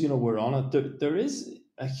suppose we're on it. There is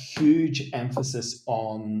a huge emphasis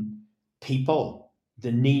on people,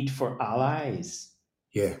 the need for allies.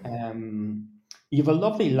 yeah, Um, you have a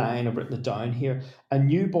lovely line, I've written it down here. A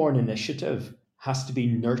newborn initiative has to be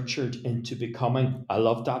nurtured into becoming. I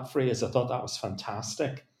love that phrase. I thought that was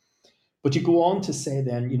fantastic. But you go on to say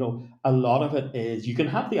then, a lot of it is you can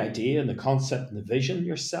have the idea and the concept and the vision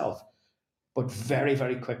yourself, but very,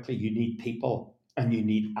 very quickly you need people and you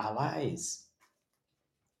need allies.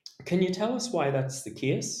 Can you tell us why that's the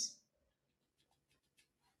case?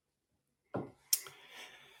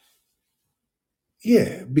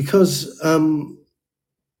 yeah.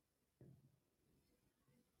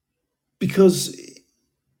 Because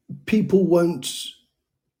people won't.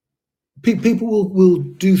 People will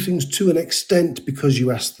do things to an extent because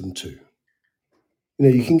you ask them to.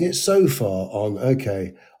 You can get so far on,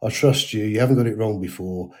 okay, I trust you, you haven't got it wrong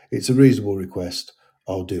before, it's a reasonable request,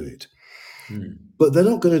 I'll do it. Hmm. But they're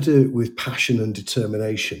not going to do it with passion and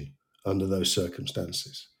determination under those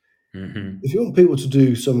circumstances. Mm-hmm. If you want people to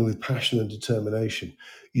do something with passion and determination,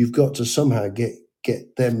 you've got to somehow get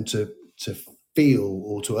them to feel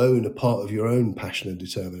or to own a part of your own passion and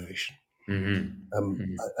determination.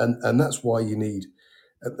 Mm-hmm. And that's why you need,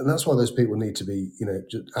 and that's why those people need to be,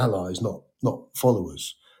 just allies, not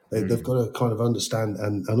followers. They've Mm-hmm. got to kind of understand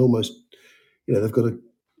and almost, they've got to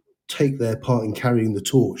take their part in carrying the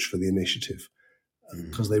torch for the initiative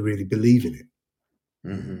because they really believe in it.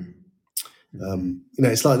 Mm-hmm. Mm-hmm.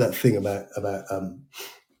 It's like that thing about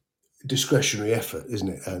discretionary effort, isn't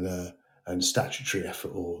it? And statutory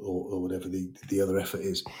effort, or whatever the other effort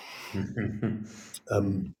is. Mm-hmm.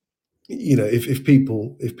 Um, if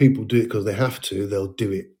people do it because they have to, they'll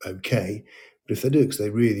do it okay. But if they do it because they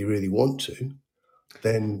really really want to,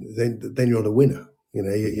 then you're on a winner.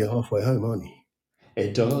 Yeah, You're halfway home, aren't you?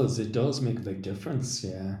 it does. It does make a big difference.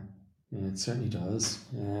 Yeah, yeah, it certainly does.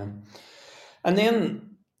 Yeah, and then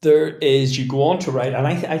there is you go on to write, and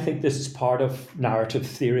I think this is part of narrative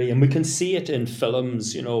theory, and we can see it in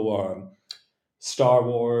films, or Star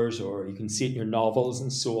Wars, or you can see it in your novels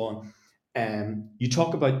and so on. You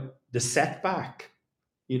talk about the setback.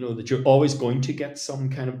 That you're always going to get some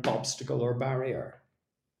kind of obstacle or barrier.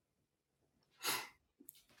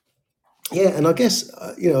 Yeah, and I guess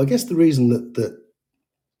the reason that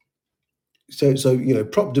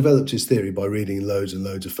Prop developed his theory by reading loads and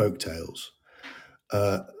loads of folk tales.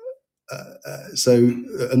 Uh, so,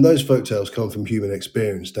 and those folk tales come from human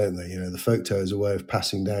experience, don't they? The folk tale is a way of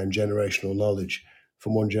passing down generational knowledge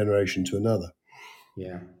from one generation to another.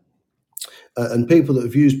 Yeah. And people that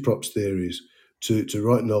have used props theories to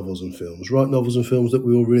write novels and films that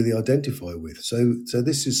we all really identify with. So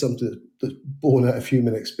this is something that's born out of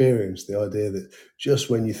human experience. The idea that just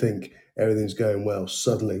when you think everything's going well,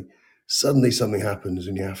 suddenly something happens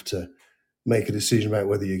and you have to make a decision about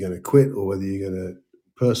whether you're going to quit or whether you're going to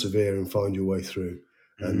persevere and find your way through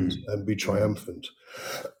and be Mm-hmm. triumphant.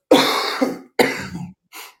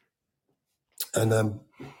 and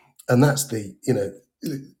and that's the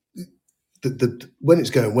when it's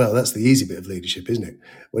going well, that's the easy bit of leadership, isn't it?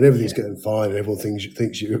 When everything's Yeah. going fine and everyone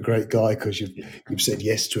thinks you're a great guy because you've said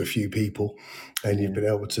yes to a few people and you've Yeah. been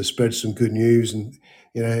able to spread some good news and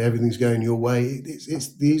everything's going your way.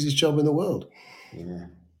 It's the easiest job in the world. Yeah.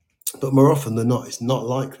 But more often than not, it's not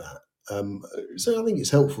like that. So I think it's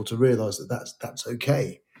helpful to realise that that's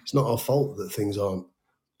okay. It's not our fault that things aren't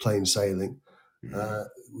plain sailing. Mm. Uh,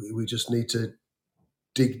 we just need to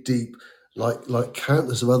dig deep, like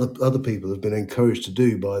countless of other people have been encouraged to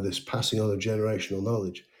do by this passing on of generational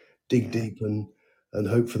knowledge. Dig Yeah. deep and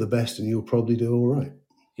hope for the best, and you'll probably do all right.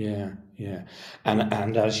 Yeah. Yeah.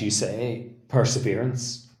 And as you say,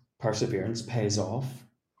 perseverance pays off.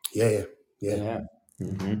 Yeah, yeah, yeah. Yeah.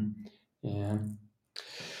 Hmm. Yeah.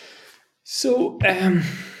 So,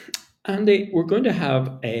 Andy, we're going to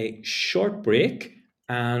have a short break,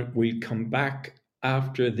 and we'll come back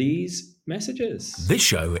after these messages. This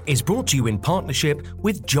show is brought to you in partnership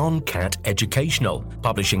with John Catt Educational,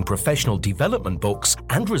 publishing professional development books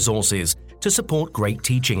and resources to support great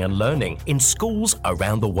teaching and learning in schools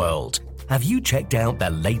around the world. Have you checked out their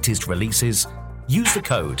latest releases? Use the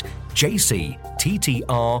code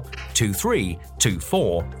JCTTR2324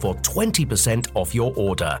 for 20% off your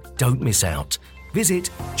order. Don't miss out. Visit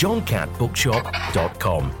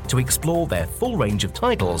johncattbookshop.com to explore their full range of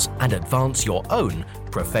titles and advance your own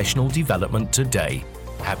professional development today.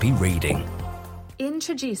 Happy reading.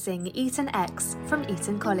 Introducing Eton X from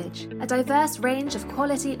Eton College, a diverse range of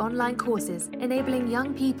quality online courses enabling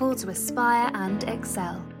young people to aspire and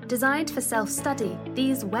excel. Designed for self-study,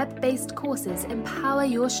 these web-based courses empower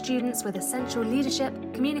your students with essential leadership,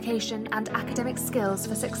 communication, and academic skills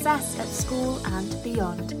for success at school and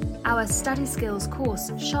beyond. Our Study Skills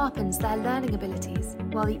course sharpens their learning abilities,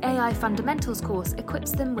 while the AI Fundamentals course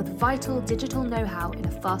equips them with vital digital know-how in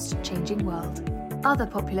a fast-changing world. Other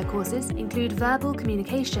popular courses include verbal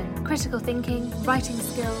communication, critical thinking, writing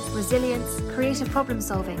skills, resilience, creative problem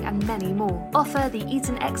solving, and many more. Offer the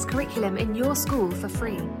Eton X curriculum in your school for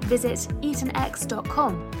free. Visit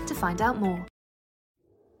etonx.com to find out more.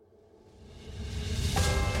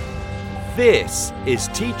 This is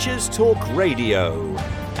Teachers Talk Radio,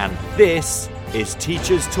 and this is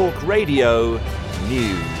Teachers Talk Radio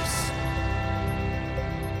News.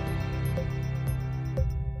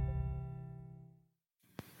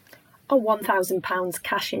 A £1,000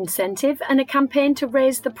 cash incentive and a campaign to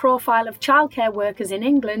raise the profile of childcare workers in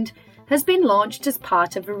England has been launched as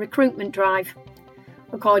part of a recruitment drive.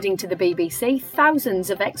 According to the BBC, thousands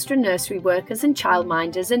of extra nursery workers and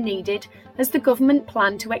childminders are needed as the government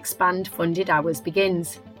plan to expand funded hours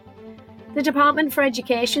begins. The Department for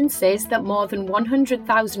Education says that more than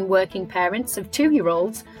 100,000 working parents of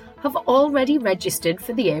 2-year-olds have already registered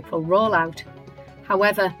for the April rollout.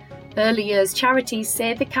 However, early years charities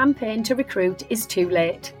say the campaign to recruit is too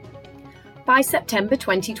late. By September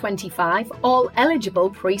 2025, all eligible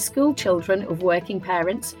preschool children of working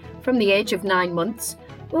parents from the age of 9 months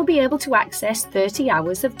will be able to access 30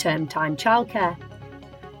 hours of term time childcare.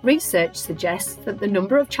 Research suggests that the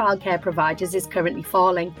number of childcare providers is currently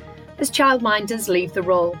falling as childminders leave the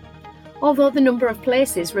role, although the number of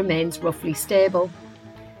places remains roughly stable.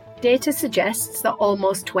 Data suggests that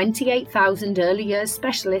almost 28,000 early years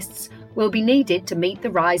specialists will be needed to meet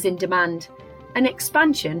the rise in demand, an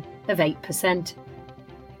expansion of 8%.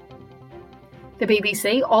 The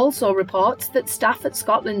BBC also reports that staff at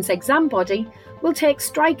Scotland's exam body will take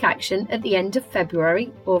strike action at the end of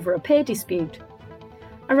February over a pay dispute.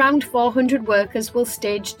 Around 400 workers will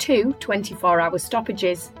stage 2 24-hour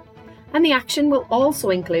stoppages, and the action will also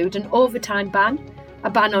include an overtime ban, a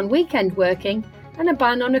ban on weekend working, and a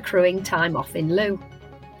ban on accruing time off in lieu.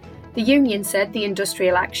 The union said the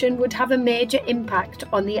industrial action would have a major impact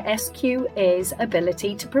on the SQA's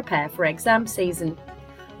ability to prepare for exam season,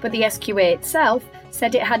 but the SQA itself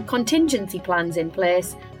said it had contingency plans in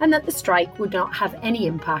place and that the strike would not have any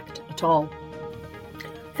impact at all.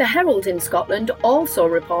 The Herald in Scotland also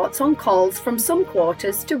reports on calls from some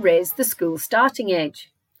quarters to raise the school starting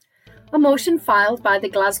age. A motion filed by the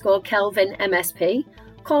Glasgow Kelvin MSP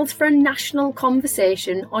calls for a national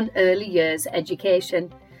conversation on early years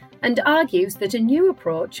education and argues that a new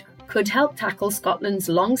approach could help tackle Scotland's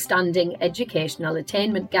long-standing educational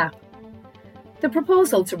attainment gap. The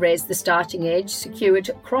proposal to raise the starting age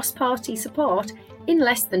secured cross-party support in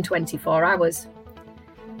less than 24 hours.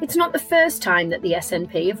 It's not the first time that the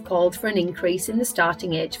SNP have called for an increase in the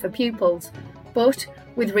starting age for pupils, but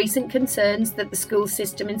with recent concerns that the school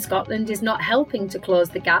system in Scotland is not helping to close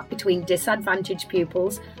the gap between disadvantaged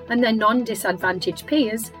pupils and their non-disadvantaged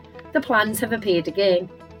peers, the plans have appeared again.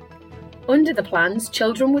 Under the plans,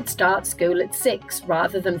 children would start school at 6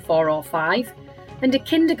 rather than 4 or 5, and a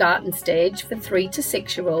kindergarten stage for 3 to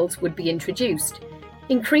 6-year-olds would be introduced,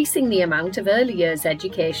 increasing the amount of early years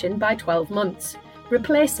education by 12 months,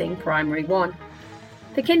 replacing primary 1.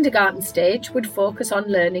 The kindergarten stage would focus on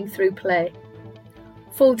learning through play.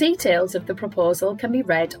 Full details of the proposal can be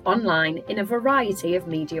read online in a variety of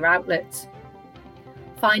media outlets.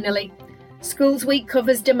 Finally, Schools Week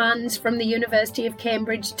covers demands from the University of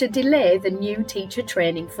Cambridge to delay the new teacher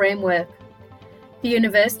training framework. The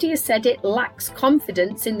university has said it lacks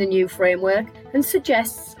confidence in the new framework and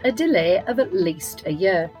suggests a delay of at least a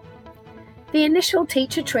year. The initial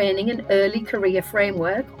Teacher Training and Early Career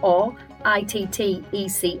Framework, or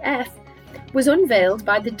ITT-ECF, was unveiled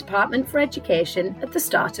by the Department for Education at the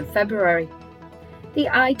start of February. The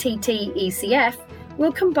ITT-ECF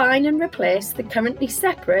will combine and replace the currently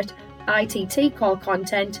separate ITT Core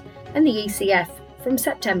Content and the ECF from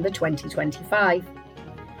September 2025.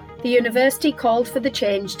 The university called for the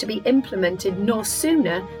change to be implemented no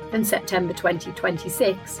sooner than September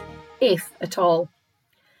 2026, if at all.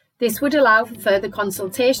 This would allow for further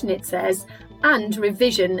consultation, it says, and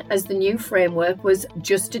revision, as the new framework was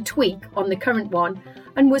just a tweak on the current one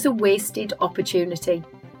and was a wasted opportunity.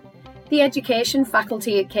 The education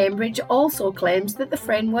faculty at Cambridge also claims that the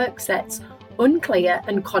framework sets unclear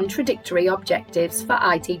and contradictory objectives for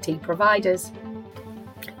ITT providers.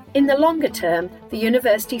 In the longer term, the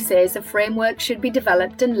university says a framework should be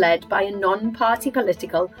developed and led by a non-party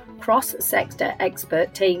political, cross-sector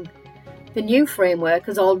expert team. The new framework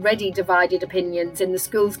has already divided opinions in the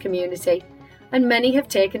schools community, and many have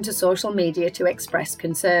taken to social media to express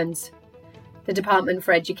concerns. The Department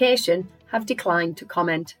for Education have declined to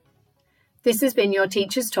comment. This has been your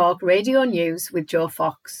Teachers Talk Radio News with Joe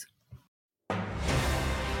Fox.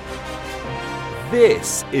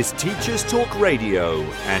 This is Teachers Talk Radio,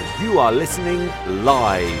 and you are listening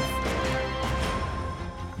live.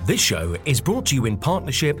 This show is brought to you in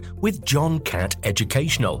partnership with John Catt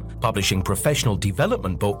Educational, publishing professional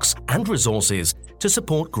development books and resources to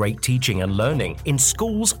support great teaching and learning in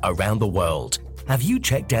schools around the world. Have you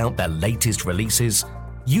checked out their latest releases?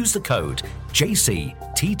 Use the code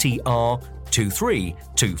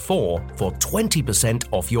JCTTR2324 for 20%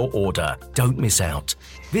 off your order. Don't miss out.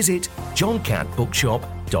 Visit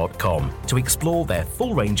johncattbookshop.com to explore their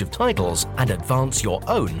full range of titles and advance your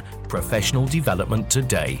own professional development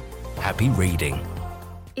today. Happy reading.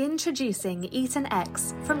 Introducing Eton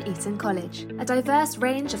X from Eton College, a diverse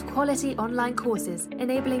range of quality online courses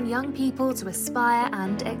enabling young people to aspire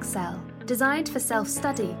and excel. Designed for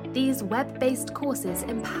self-study, these web-based courses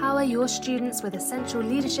empower your students with essential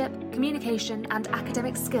leadership, communication, and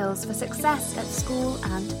academic skills for success at school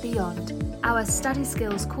and beyond. Our Study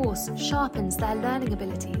Skills course sharpens their learning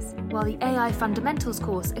abilities, while the AI Fundamentals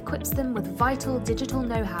course equips them with vital digital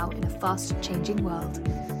know-how in a fast-changing world.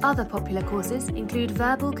 Other popular courses include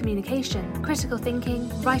verbal communication, critical thinking,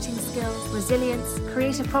 writing skills, resilience,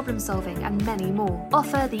 creative problem solving, and many more.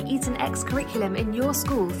 Offer the Eton X curriculum in your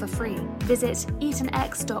school for free. Visit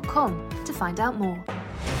etonx.com to find out more.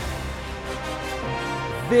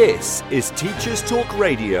 This is Teachers Talk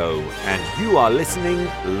Radio, and you are listening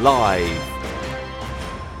live.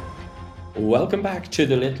 Welcome back to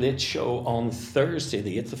the Lit Lit Show on Thursday,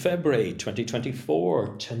 the 8th of February,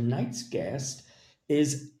 2024. Tonight's guest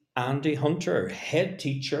is Andy Hunter, head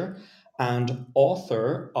teacher and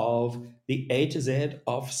author of The A to Z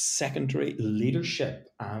of Secondary Leadership.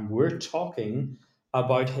 And we're talking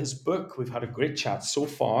about his book. We've had a great chat so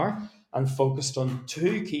far and focused on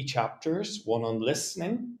two key chapters, one on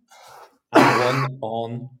listening and one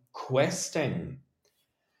on questing.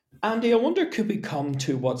 Andy, I wonder, could we come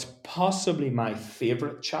to what's possibly my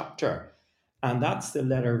favourite chapter? And that's the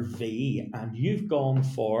letter V. And you've gone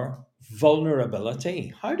for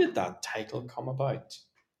vulnerability. How did that title come about?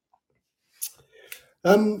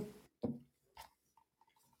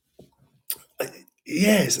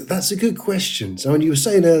 Yes, that's a good question. So, when you were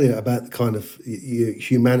saying earlier about the kind of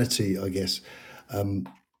humanity, I guess, I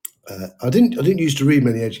didn't used to read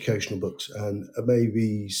many educational books, and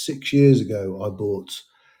maybe 6 years ago I bought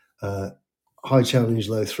High Challenge,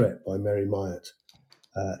 Low Threat by Mary Myatt,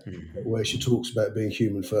 where she talks about being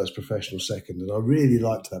human first, professional second, and I really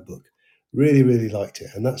liked that book. Really, really liked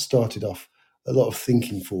it, and that started off a lot of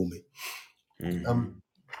thinking for me. And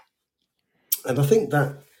I think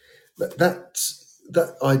that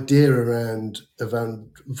idea around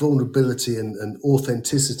vulnerability and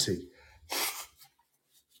authenticity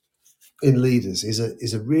in leaders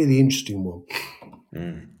is a really interesting one.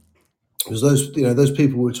 Because those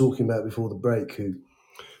people we were talking about before the break who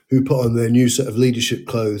put on their new set of leadership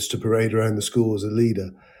clothes to parade around the school as a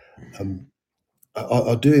leader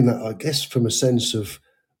are doing that, I guess, from a sense of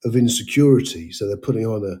insecurity. So they're putting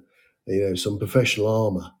on some professional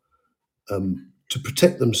armor to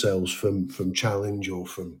protect themselves from challenge or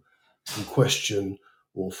from question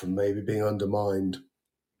or from maybe being undermined.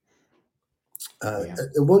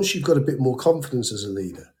 And once you've got a bit more confidence as a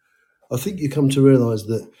leader, I think you come to realise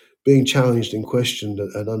that being challenged and questioned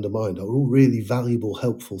and undermined are all really valuable,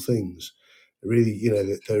 helpful things. Really,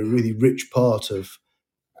 they're a really rich part of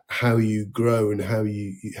how you grow and how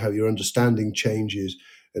your understanding changes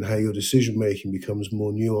and how your decision making becomes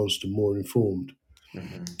more nuanced and more informed.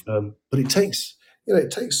 But it takes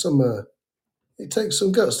some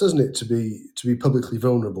guts, doesn't it, to be publicly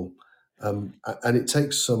vulnerable, and it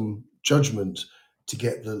takes some judgment to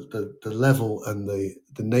get the level and the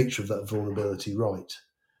nature of that vulnerability right.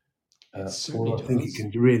 Or I think it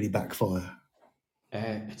can really backfire.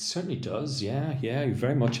 It certainly does, yeah. You're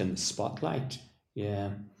very much in the spotlight, yeah.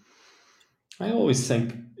 I always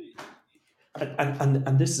think,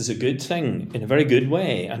 And this is a good thing in a very good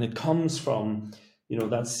way, and it comes from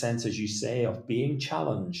that sense, as you say, of being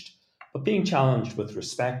challenged, but being challenged with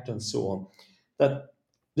respect and so on. That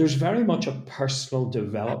there's very much a personal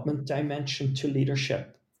development dimension to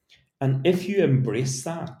leadership, and if you embrace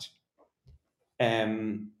that,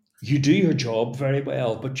 you do your job very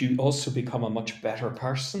well, but you also become a much better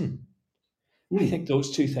person. I think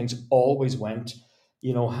those two things always went,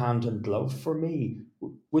 hand in glove for me.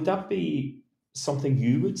 Would that be something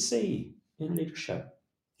you would see in leadership?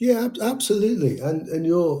 Yeah, absolutely. And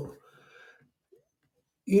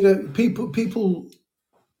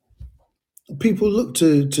people look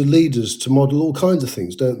to leaders to model all kinds of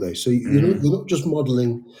things, don't they? So you're not just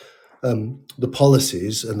modeling the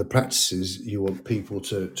policies and the practices you want people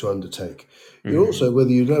to undertake. You're also, whether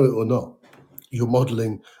you know it or not, you're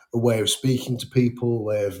modeling a way of speaking to people, a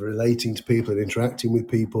way of relating to people and interacting with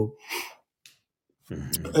people.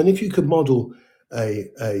 And if you could model a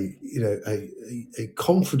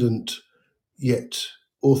confident yet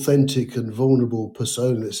authentic and vulnerable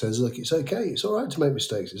persona that says, look, it's okay, it's all right to make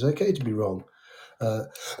mistakes, it's okay to be wrong.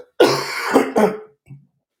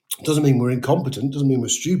 Doesn't mean we're incompetent, doesn't mean we're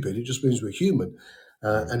stupid, it just means we're human.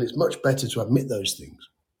 And it's much better to admit those things.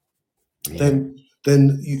 Yeah.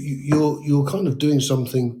 Then you're kind of doing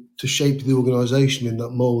something to shape the organisation in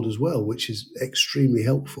that mould as well, which is extremely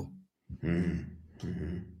helpful.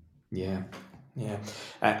 Yeah.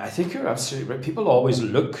 I think you're absolutely right. People always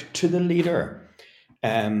look to the leader.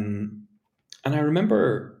 And I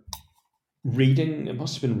remember reading, it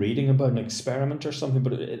must have been reading about an experiment or something,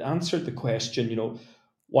 but it answered the question,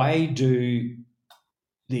 why do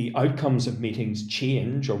the outcomes of meetings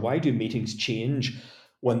change, or why do meetings change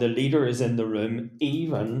when the leader is in the room,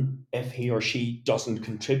 even if he or she doesn't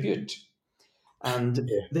contribute? And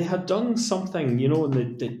they had done something,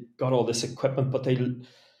 and they got all this equipment, but they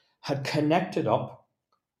had connected up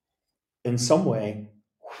in some way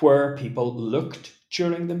where people looked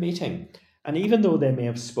during the meeting. And even though they may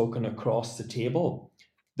have spoken across the table,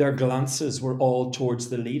 their glances were all towards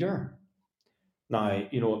the leader. Now,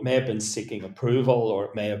 it may have been seeking approval, or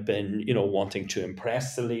it may have been, wanting to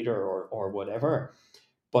impress the leader, or whatever.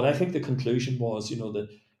 But I think the conclusion was, that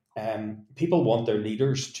people want their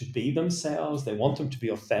leaders to be themselves. They want them to be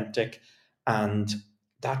authentic, and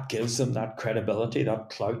that gives them that credibility, that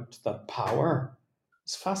clout, that power.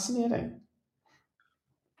 It's fascinating.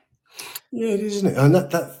 Yeah, it is, isn't it? And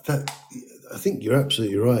that I think you're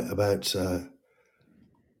absolutely right about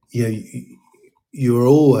you're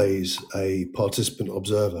always a participant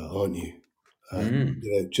observer, aren't you?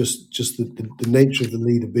 Just the nature of the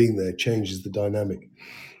leader being there changes the dynamic,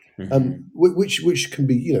 which can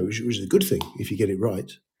be which is a good thing if you get it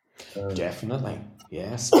right. Definitely,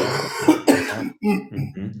 yes, definitely.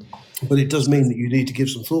 Yeah. But it does mean that you need to give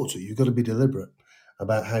some thought to it. You've got to be deliberate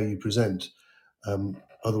about how you present.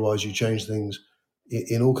 Otherwise, you change things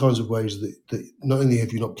in all kinds of ways that not only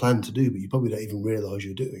have you not planned to do, but you probably don't even realise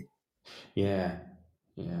you're doing. Yeah.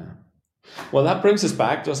 Well, that brings us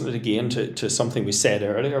back, doesn't it, again to something we said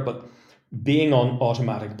earlier, but being on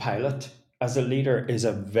automatic pilot as a leader is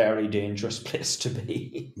a very dangerous place to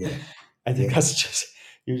be. Yeah. I think that's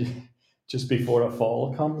just before a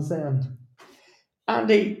fall comes then.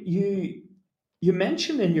 Andy, you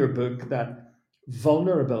mentioned in your book that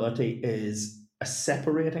vulnerability is a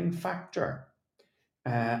separating factor.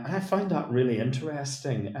 And I find that really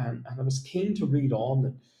interesting. And I was keen to read on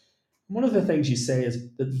that. One of the things you say is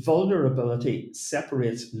that vulnerability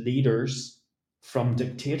separates leaders from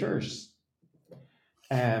dictators.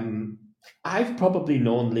 Um, I've probably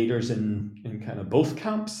known leaders in kind of both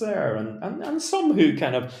camps there, and some who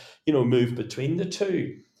kind of move between the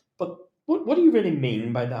two. But what do you really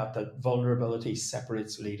mean by that vulnerability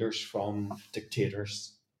separates leaders from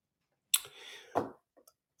dictators?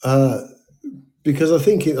 Because I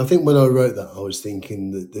think when I wrote that, I was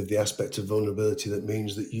thinking that the aspect of vulnerability that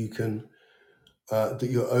means that you can that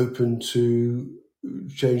you're open to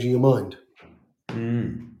changing your mind,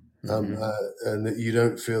 and that you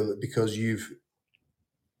don't feel that because you've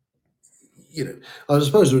I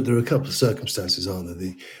suppose there are a couple of circumstances, aren't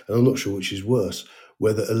there? And I'm not sure which is worse,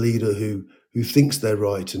 whether a leader who thinks they're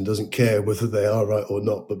right and doesn't care whether they are right or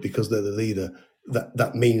not, but because they're the leader,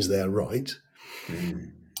 that means they're right.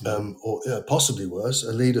 Or possibly worse,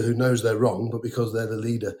 a leader who knows they're wrong, but because they're the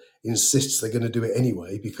leader, insists they're going to do it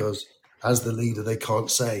anyway, because as the leader, they can't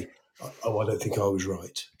say, oh, I don't think I was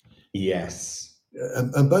right. Yes.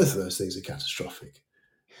 And both of those things are catastrophic.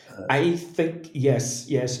 I think, yes.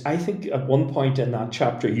 I think at one point in that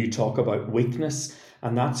chapter, you talk about weakness,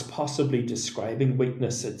 and that's possibly describing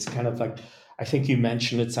weakness. It's kind of like, I think you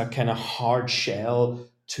mentioned it's a kind of hard shell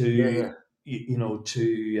to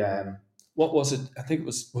to what was it? I think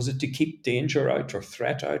was it to keep danger out or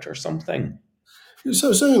threat out or something?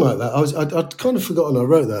 So something like that. I'd kind of forgotten I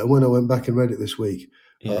wrote that, and when I went back and read it this week,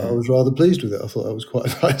 I Yeah. was rather pleased with it. I thought that was quite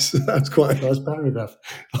a nice. That's quite a nice paragraph.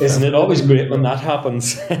 Isn't it always great when that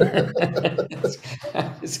happens?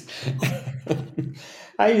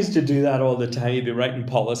 I used to do that all the time. You'd be writing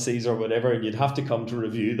policies or whatever, and you'd have to come to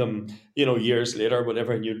review them, years later, or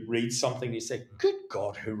whatever, and you'd read something, you say, "Good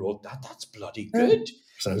God, who wrote that? That's bloody Yeah, good."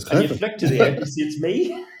 sounds And you clever. flick to the end, you see it's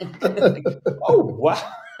me. Oh wow!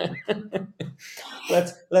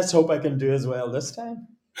 Let's hope I can do as well this time.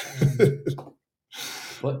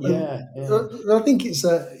 But yeah, yeah, I think it's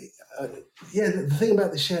yeah. The thing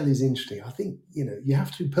about the shell is interesting. I think you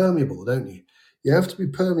have to be permeable, don't you? You have to be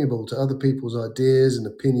permeable to other people's ideas and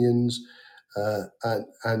opinions,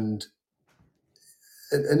 and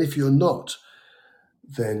if you're not,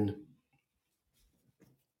 then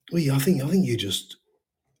I think you're just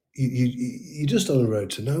on a road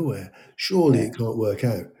to nowhere. Surely yeah, it can't work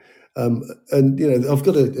out. And I've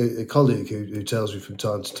got a colleague who tells me from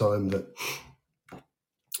time to time that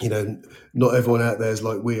not everyone out there is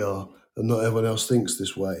like we are, and not everyone else thinks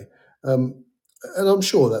this way. And I'm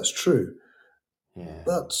sure that's true. yeah,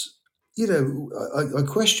 But I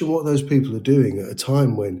question what those people are doing at a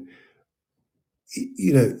time when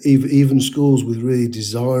even schools with really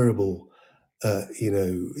desirable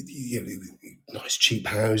nice cheap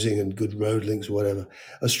housing and good road links or whatever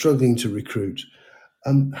are struggling to recruit.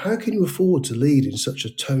 How can you afford to lead in such a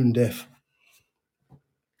tone deaf,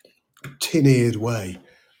 tin eared way?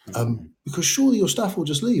 Because surely your staff will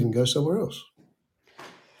just leave and go somewhere else.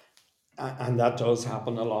 and that does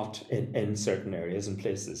happen a lot in certain areas and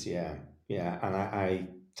places. Yeah, yeah, and I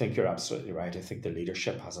think you're absolutely right. I think the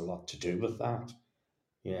leadership has a lot to do with that.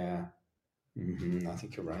 Yeah, I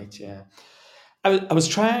think you're right. Yeah, I was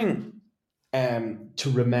trying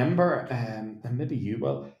to remember, and maybe you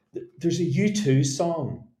will. There's a U2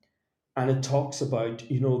 song, and it talks about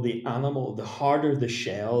the animal. The harder the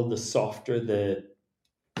shell, the softer the.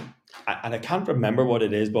 And I can't remember what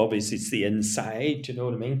it is, but obviously it's the inside. Do you know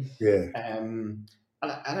what I mean? Yeah, And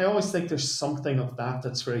I always think there's something of that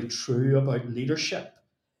that's very true about leadership.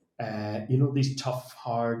 These tough,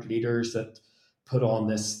 hard leaders that put on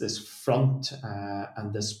this front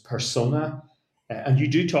and this persona. And you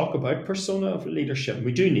do talk about persona of leadership.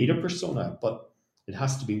 We do need a persona, but it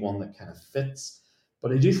has to be one that kind of fits.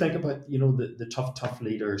 But I do think about the tough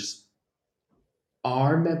leaders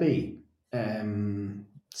are maybe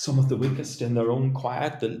some of the weakest in their own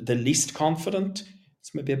quiet, the least confident.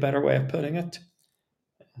 It's maybe a better way of putting it.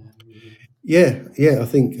 yeah. I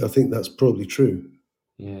think that's probably true.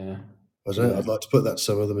 Yeah, I don't know. yeah, I'd like to put that to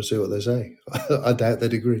some of them and see what they say. I doubt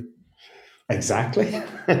they'd agree, exactly.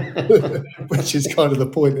 which is kind of the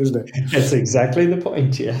point, isn't it? It's exactly the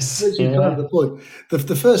point. Yes. Which is kind of Yeah. the point.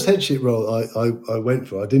 The first headship role I went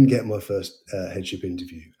for, I didn't get my first headship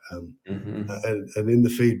interview. Hmm. And in the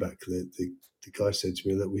feedback, the guy said to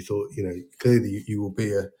me that we thought, clearly you will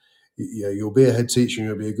be you'll be a head teacher and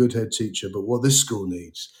you'll be a good head teacher, but what this school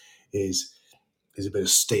needs is a bit of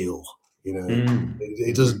steel.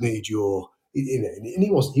 It doesn't Mm-hmm. need your, and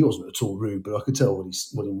he wasn't at all rude, but I could tell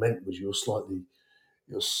what he meant was your slightly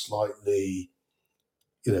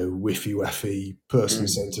whiffy waffy person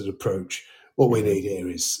centered approach. What we need here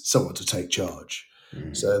is someone to take charge.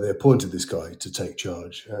 Mm-hmm. So they appointed this guy to take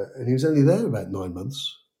charge, and he was only there about 9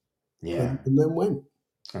 months, Yeah. and then went.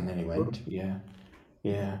 And then he Well, went. Yeah.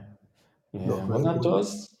 Yeah. not a Yeah. Well, great that appointment.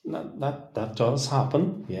 does that does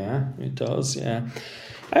happen. Yeah, it does. Yeah.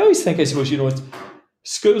 I always think, I suppose,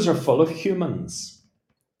 schools are full of humans,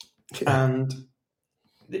 Yeah. and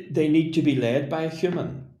they need to be led by a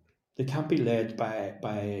human. They can't be led by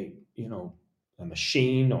a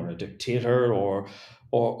machine or a dictator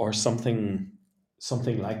or something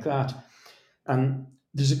like that. And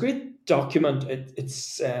there's a great document.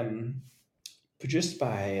 It's produced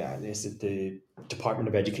by is it the Department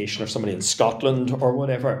of Education or somebody in Scotland or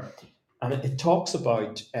whatever, and it talks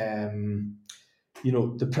about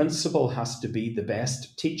the principal has to be the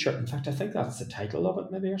best teacher. In fact, I think that's the title of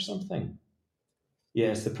it, maybe, or something.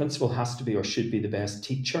 Yes, the principal has to be or should be the best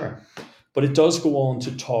teacher. But it does go on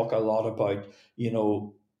to talk a lot about,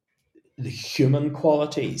 the human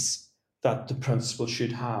qualities that the principal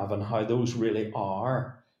should have and how those really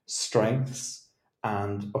are strengths.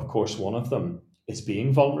 And of course, one of them is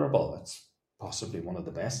being vulnerable. It's possibly one of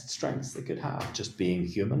the best strengths they could have, just being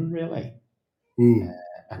human, really, Mm.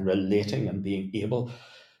 and relating and being able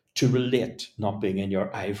to relate, not being in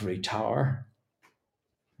your ivory tower.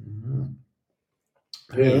 Mhm.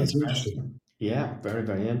 Yeah, Very that's interesting. interesting. Yeah, very,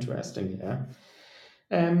 very interesting. Yeah.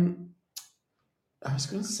 Um, I was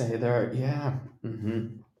going to say there, yeah.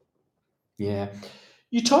 Yeah.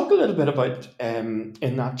 You talk a little bit about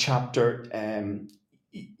in that chapter,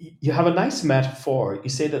 you have a nice metaphor. You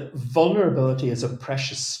say that vulnerability is a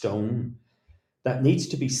precious stone that needs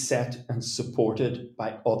to be set and supported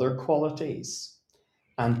by other qualities,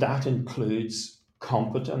 and that includes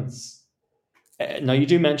competence. Now, you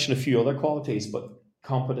do mention a few other qualities, but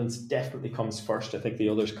competence definitely comes first. I think the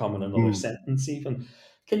others come in another Mm. sentence, even.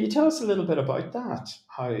 Can you tell us a little bit about that?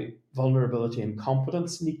 How vulnerability and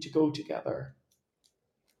competence need to go together?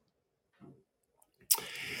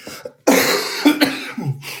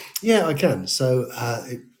 Yeah, I can. So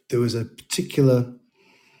there was a particular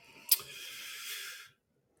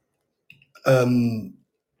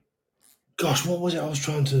gosh, what was it I was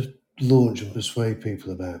trying to launch and persuade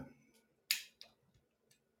people about?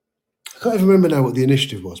 I can't even remember now what the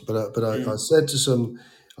initiative was, but I Mm. said to some,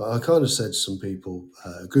 I kind of said to some people,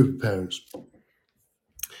 a group of parents,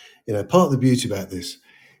 part of the beauty about this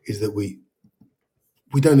is that we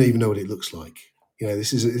don't even know what it looks like.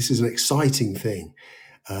 This is an exciting thing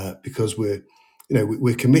because we're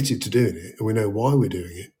committed to doing it and we know why we're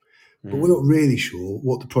doing it, but we're not really sure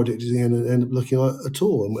what the project is going to end up looking like at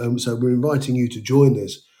all. And so we're inviting you to join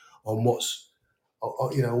us on what's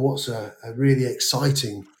a really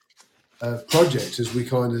exciting project as we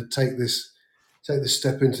kind of take this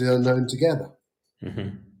step into the unknown together.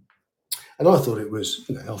 Mm-hmm. And I thought it was,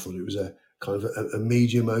 a kind of a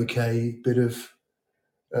medium okay bit of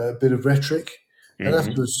rhetoric. And Mm-hmm.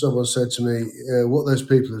 afterwards, someone said to me, "What those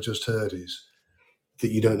people have just heard is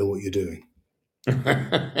that you don't know what you're doing."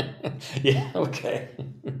 Yeah. Okay.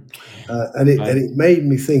 Right. And it made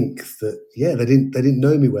me think that they didn't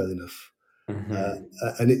know me well enough.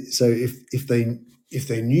 Mm-hmm. So if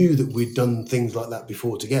they knew that we'd done things like that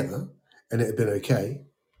before together and it had been okay,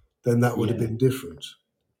 then that would have Yeah. been different.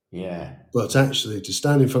 Yeah. But actually, to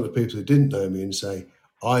stand in front of people who didn't know me and say,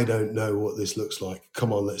 "I don't know what this looks like.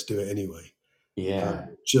 Come on, let's do it anyway," Yeah.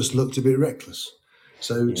 just looked a bit reckless.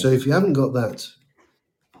 So Yeah. if you haven't got that,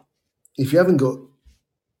 if you haven't got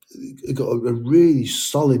a really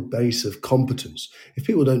solid base of competence, if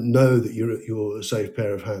people don't know that you're a safe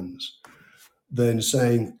pair of hands, then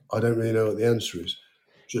saying, "I don't really know what the answer is,"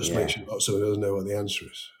 just Yeah. makes you got someone who doesn't know what the answer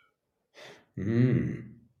is. Mm.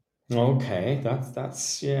 Okay.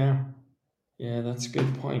 That's yeah. Yeah. That's a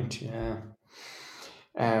good point. Yeah.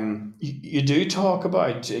 You do talk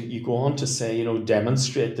about, you go on to say,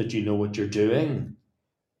 demonstrate that you know what you're doing.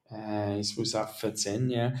 I suppose that fits in,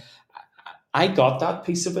 yeah. I got that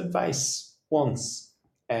piece of advice once.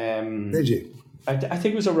 Did Um, you? I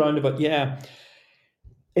think it was around about, yeah,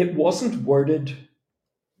 it wasn't worded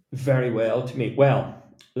very well to me. Well,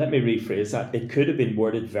 let me rephrase that. It could have been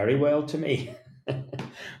worded very well to me,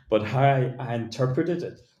 but how I interpreted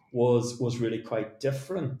it was really quite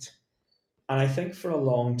different. And um, I think for a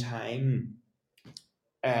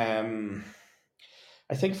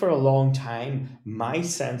long time, my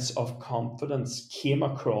sense of confidence came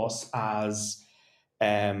across as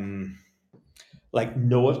um, like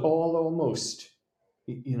know it all almost,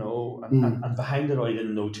 Mm, and behind it, I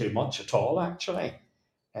didn't know too much at all, actually.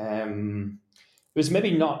 It was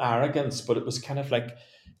maybe not arrogance, but it was kind of like,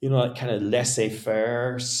 that kind of laissez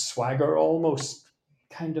faire swagger almost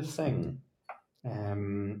kind of thing.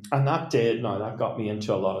 And that got me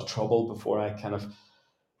into a lot of trouble before I kind of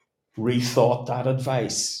rethought that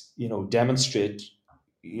advice. Demonstrate,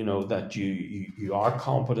 that you are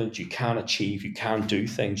competent, you can achieve, you can do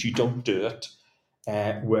things. You don't do it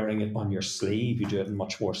wearing it on your sleeve. You do it in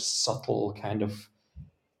much more subtle kind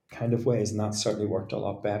of ways, and that certainly worked a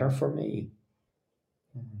lot better for me.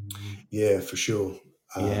 yeah, for sure.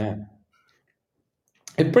 Uh, Yeah,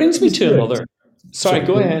 it brings me it's to correct. another. Sorry, Sorry, go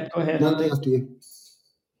go on. ahead. Go ahead, No, Andy. after you.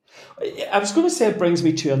 I was going to say it brings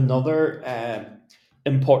me to another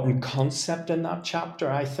important concept in that chapter,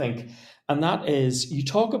 I think, and that is you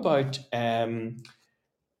talk about the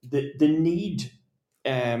need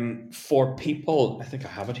for people. I think I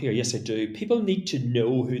have it here. Yes, I do. People need to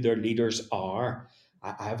know who their leaders are.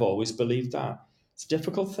 I've always believed that. It's a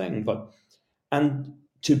difficult thing, and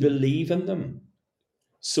to believe in them.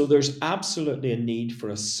 So there's absolutely a need for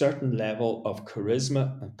a certain level of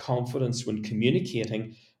charisma and confidence when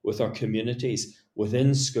communicating with our communities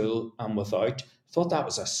within school and without. Thought that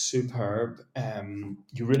was a superb.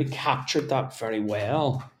 You really captured that very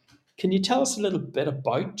well. Can you tell us a little bit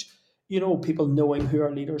about, people knowing who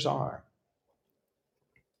our leaders are?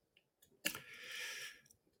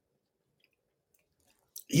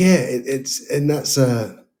 Yeah, it's and that's.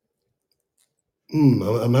 I'm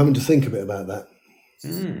having to think a bit about that.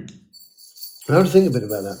 Mm. I have to think a bit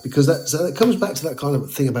about that, because that comes back to that kind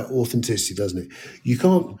of thing about authenticity, doesn't it? You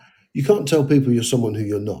can't tell people you're someone who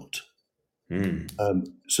you're not.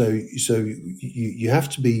 So you have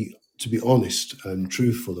to be honest and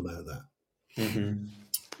truthful about that. Mm-hmm.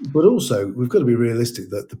 But also, we've got to be realistic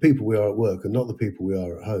that the people we are at work are not the people we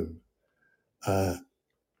are at home. I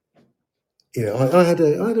had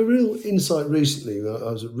a real insight recently.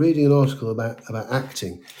 I was reading an article about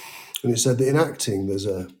acting, and it said that in acting there's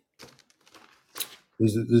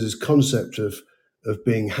this concept of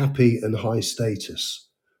being happy and high status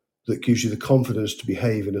that gives you the confidence to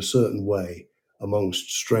behave in a certain way amongst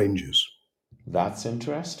strangers. That's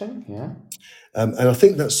interesting. Yeah. And I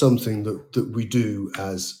think that's something that we do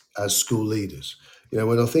as school leaders.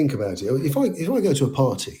 When I think about it, if I go to a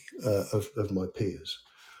party of my peers,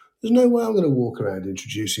 there's no way I'm going to walk around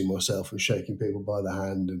introducing myself and shaking people by the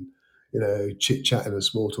hand and chit chatting and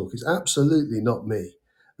small talk. It's absolutely not me.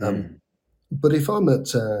 But if I'm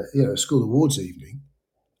at a school awards evening,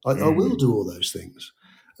 I will do all those things,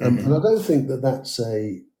 and I don't think that's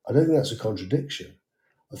a contradiction.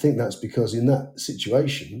 I think that's because in that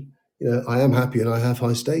situation, I am happy and I have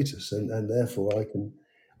high status, and therefore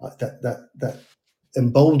that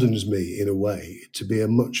emboldens me in a way to be a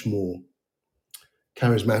much more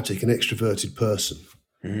charismatic and extroverted person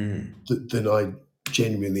than I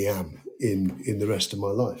genuinely am in the rest of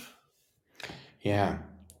my life. Yeah.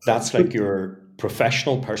 That's like your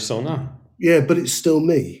professional persona. Yeah, but it's still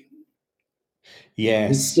me. It's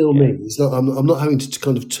Yes. still Yeah. me. It's not. I'm not having to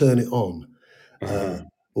kind of turn it on, Uh-huh.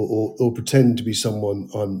 or pretend to be someone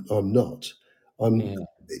I'm not. I'm. Yeah.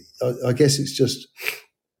 I guess it's just.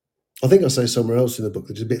 I think I say somewhere else in the book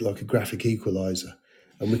that it's a bit like a graphic equalizer,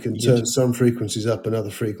 and we can You turn some frequencies up and other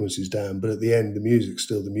frequencies down, but at the end, the music's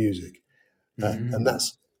still the music, and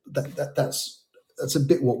that's a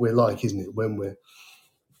bit what we're like, isn't it? When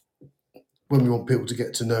we want people to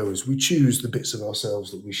get to know us, we choose the bits of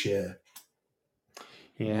ourselves that we share.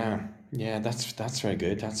 Yeah. Yeah. That's very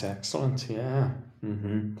good. That's excellent. Yeah.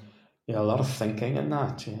 Yeah. A lot of thinking in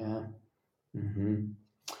that. Yeah.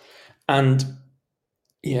 And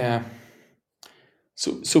yeah.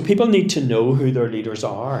 So people need to know who their leaders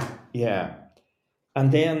are. Yeah.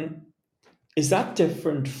 And then is that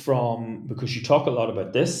different from, because you talk a lot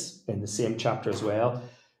about this in the same chapter as well,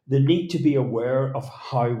 the need to be aware of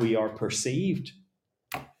how we are perceived?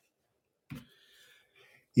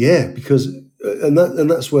 Yeah, because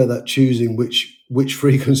that's where that choosing which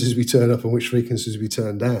frequencies we turn up and which frequencies we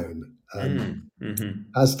turn down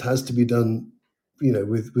has to be done,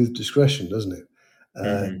 with discretion, doesn't it?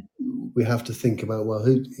 We have to think about, well,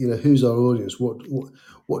 who's our audience? What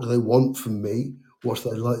do they want from me? What do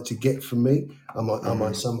they like to get from me? Am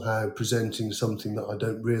I somehow presenting something that I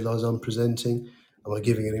don't realise I'm presenting? Am I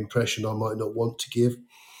giving an impression I might not want to give?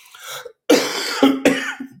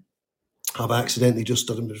 I've accidentally just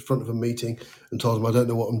stood in front of a meeting and told them I don't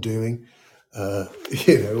know what I'm doing. How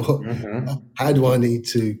do I need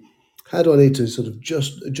to sort of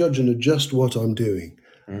just judge and adjust what I'm doing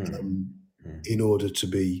in order to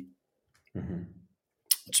be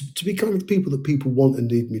to be kind of the people that people want and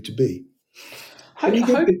need me to be? How, And you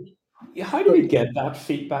how, get how do we get that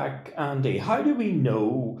feedback, Andy? How do we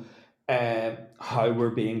know how we're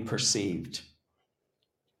being perceived?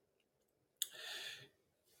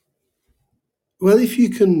 well, if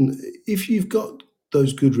you've got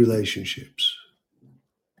those good relationships,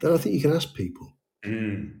 then I think you can ask people.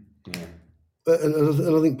 Yeah.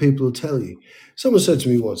 And I think people will tell you. Someone said to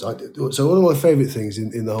me once, so one of my favourite things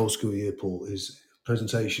in the whole school year, Paul, is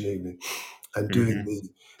presentation evening and doing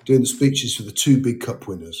the speeches for the two big cup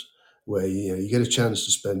winners, where you get a chance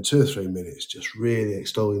to spend 2 or 3 minutes just really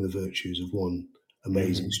extolling the virtues of one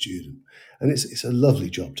amazing student, and it's a lovely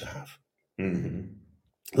job to have.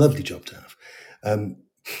 Lovely job to have. And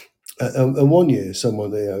one year,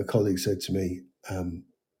 a colleague said to me, I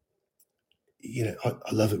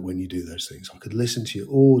love it when you do those things. I could listen to you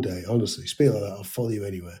all day, honestly. Speak like that, I'll follow you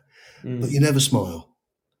anywhere. But you never smile.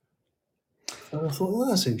 And I thought, well,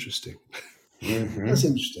 that's interesting. That's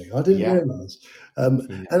interesting. I didn't realise.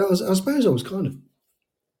 And I suppose I was kind of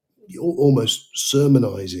almost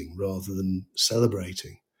sermonising rather than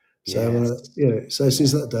celebrating. So, so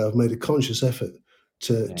since that day, I've made a conscious effort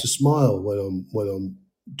to smile when I'm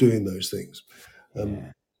doing those things.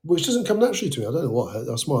 Which doesn't come naturally to me. I don't know why.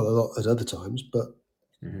 I smile a lot at other times, but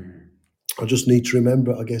I just need to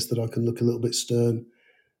remember, I guess, that I can look a little bit stern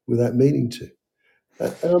without meaning to.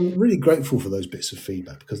 And I'm really grateful for those bits of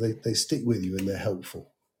feedback because they stick with you and they're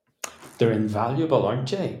helpful. They're invaluable, aren't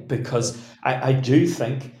they? Because I do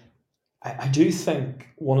think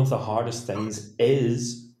one of the hardest things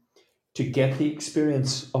is to get the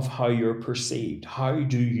experience of how you're perceived. How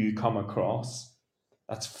do you come across?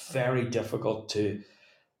 That's very difficult to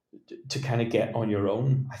kind of get on your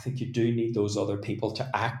own. I think you do need those other people to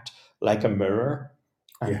act like a mirror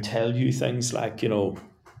Yeah. and tell you things like, you know,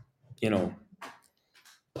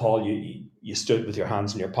 Paul, you stood with your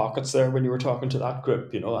hands in your pockets there when you were talking to that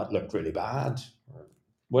group. That looked really bad. Or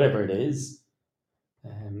whatever it is,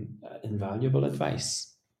 invaluable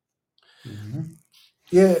advice. Mhm.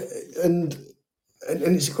 Yeah, and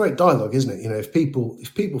it's a great dialogue, isn't it? If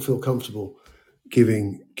people feel comfortable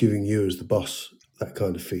giving you as the boss that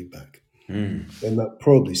kind of feedback, Mm. then that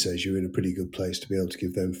probably says you're in a pretty good place to be able to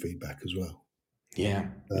give them feedback as well. Yeah,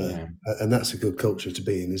 yeah, And that's a good culture to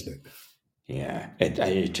be in, isn't it? yeah.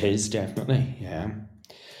 It is definitely, yeah.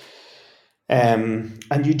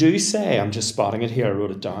 And you do say, I'm just spotting it here, I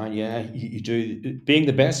wrote it down. Yeah, you do. Being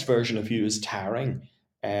the best version of you is tiring.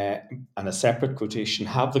 And a separate quotation,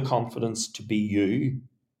 have the confidence to be you.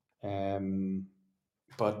 Um,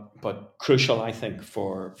 but crucial, I think,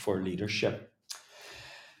 for leadership.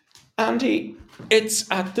 Andy, it's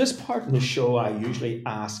at this part in the show I usually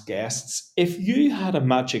ask guests if you had a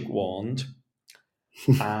magic wand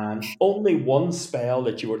and only one spell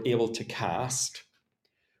that you were able to cast,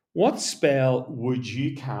 what spell would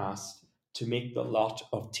you cast to make the lot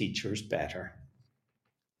of teachers better?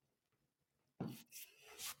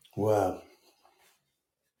 Wow.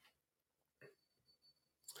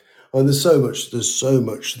 And there's so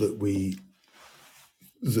much that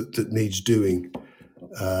that needs doing.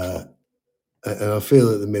 And I feel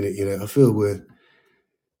at the minute,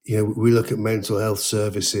 we look at mental health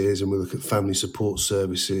services and we look at family support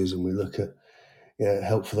services and we look at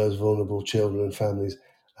help for those vulnerable children and families.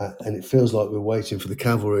 And it feels like we're waiting for the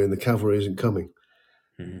cavalry and the cavalry isn't coming.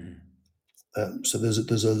 Mm. So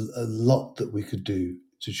there's a lot that we could do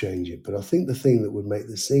to change it. But I think the thing that would make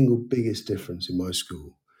the single biggest difference in my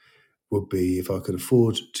school would be if I could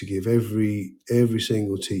afford to give every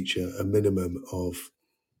single teacher a minimum of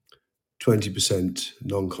 20%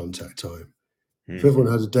 non-contact time. If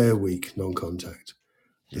everyone had a day a week non-contact,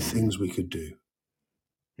 the things we could do,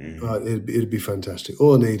 it'd be fantastic.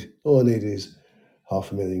 All I need is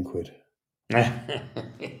 £500,000.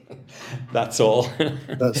 That's all.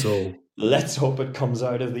 That's all. Let's hope it comes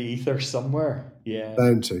out of the ether somewhere. Yeah,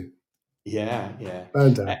 Bound to yeah. Uh,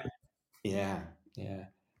 happen. yeah, yeah.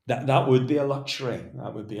 That would be a luxury.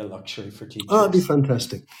 That would be a luxury for Oh, it'd be teachers.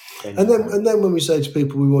 fantastic. In And then when we say to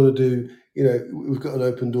people we want to do, we've got an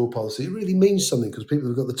open door policy, it really means something because people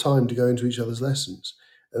have got the time to go into each other's lessons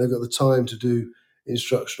and they've got the time to do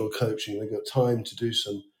instructional coaching. They've got time to do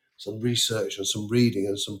some research and some reading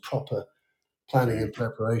and some proper planning and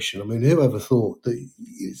preparation. I mean, whoever thought that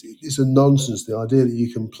it's a nonsense, the idea that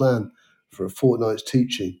you can plan for a fortnight's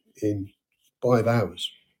teaching in 5 hours.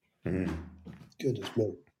 Mm. Goodness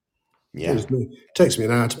me. Yeah, Goodness me. It takes me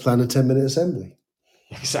an hour to plan a 10-minute assembly.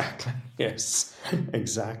 exactly. Yes,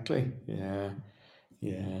 exactly. Yeah,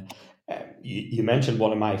 yeah. You mentioned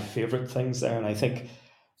one of my favorite things there, and I think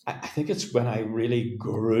it's when I really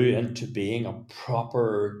grew into being a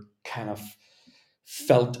proper kind of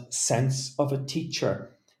felt sense of a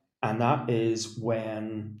teacher. And that is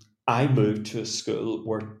when I moved to a school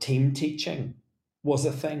where team teaching was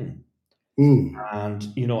a thing. Mm.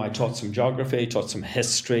 And, I taught some geography, taught some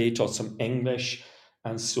history, taught some English,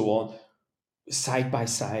 and so on, side by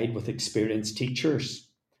side with experienced teachers.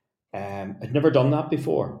 I'd never done that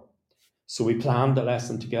before. So we planned the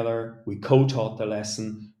lesson together, we co-taught the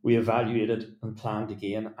lesson, we evaluated and planned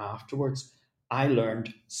again afterwards. I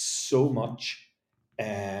learned so much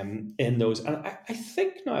in those. And I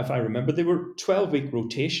think now, if I remember, they were 12-week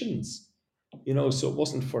rotations, so it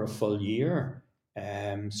wasn't for a full year.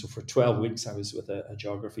 So for 12 weeks, I was with a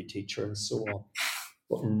geography teacher and so on.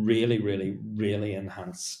 What really, really, really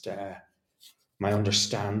enhanced my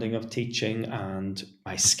understanding of teaching and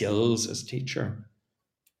my skills as teacher.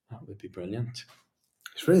 That would be brilliant.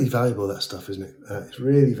 It's really valuable, that stuff, isn't it? It's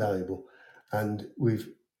really valuable. And we've,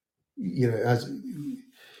 as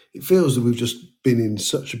it feels that we've just been in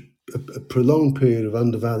such a prolonged period of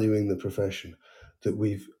undervaluing the profession that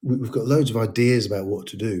we've got loads of ideas about what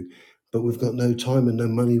to do, but we've got no time and no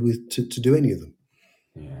money to do any of them.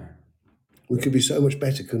 Yeah. We could be so much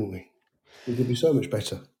better, couldn't we? We could be so much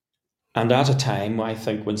better. And at a time, I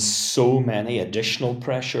think, when so many additional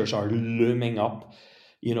pressures are looming up,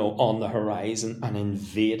 on the horizon and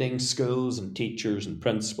invading schools and teachers and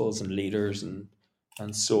principals and leaders and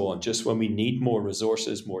so on, just when we need more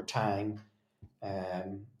resources, more time,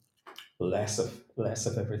 less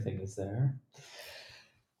of everything is there.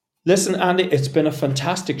 Listen, Andy, it's been a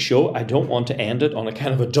fantastic show. I don't want to end it on a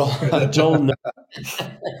kind of a dull note.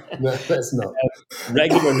 No, that's not.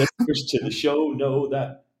 Regular listeners to the show know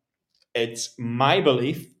that it's my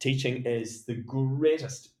belief teaching is the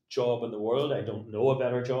greatest job in the world. I don't know a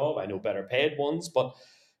better job. I know better paid ones, but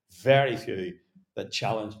very few that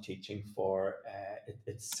challenge teaching for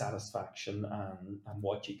its satisfaction and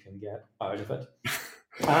what you can get out of it.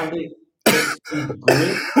 Andy, it's been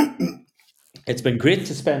great. It's been great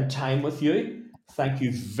to spend time with you. Thank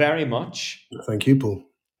you very much. Thank you, Paul.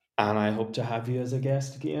 And I hope to have you as a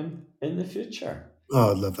guest again in the future.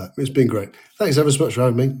 Oh, I'd love that. It's been great. Thanks ever so much for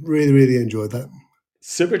having me. Really, really enjoyed that.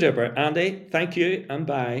 Super duper. Andy, thank you and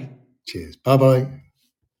bye. Cheers. Bye-bye.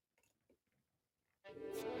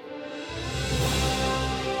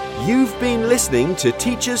 You've been listening to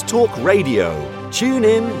Teachers Talk Radio. Tune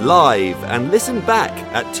in live and listen back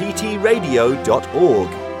at ttradio.org.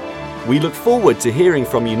 We look forward to hearing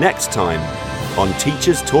from you next time on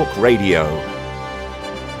Teachers Talk Radio.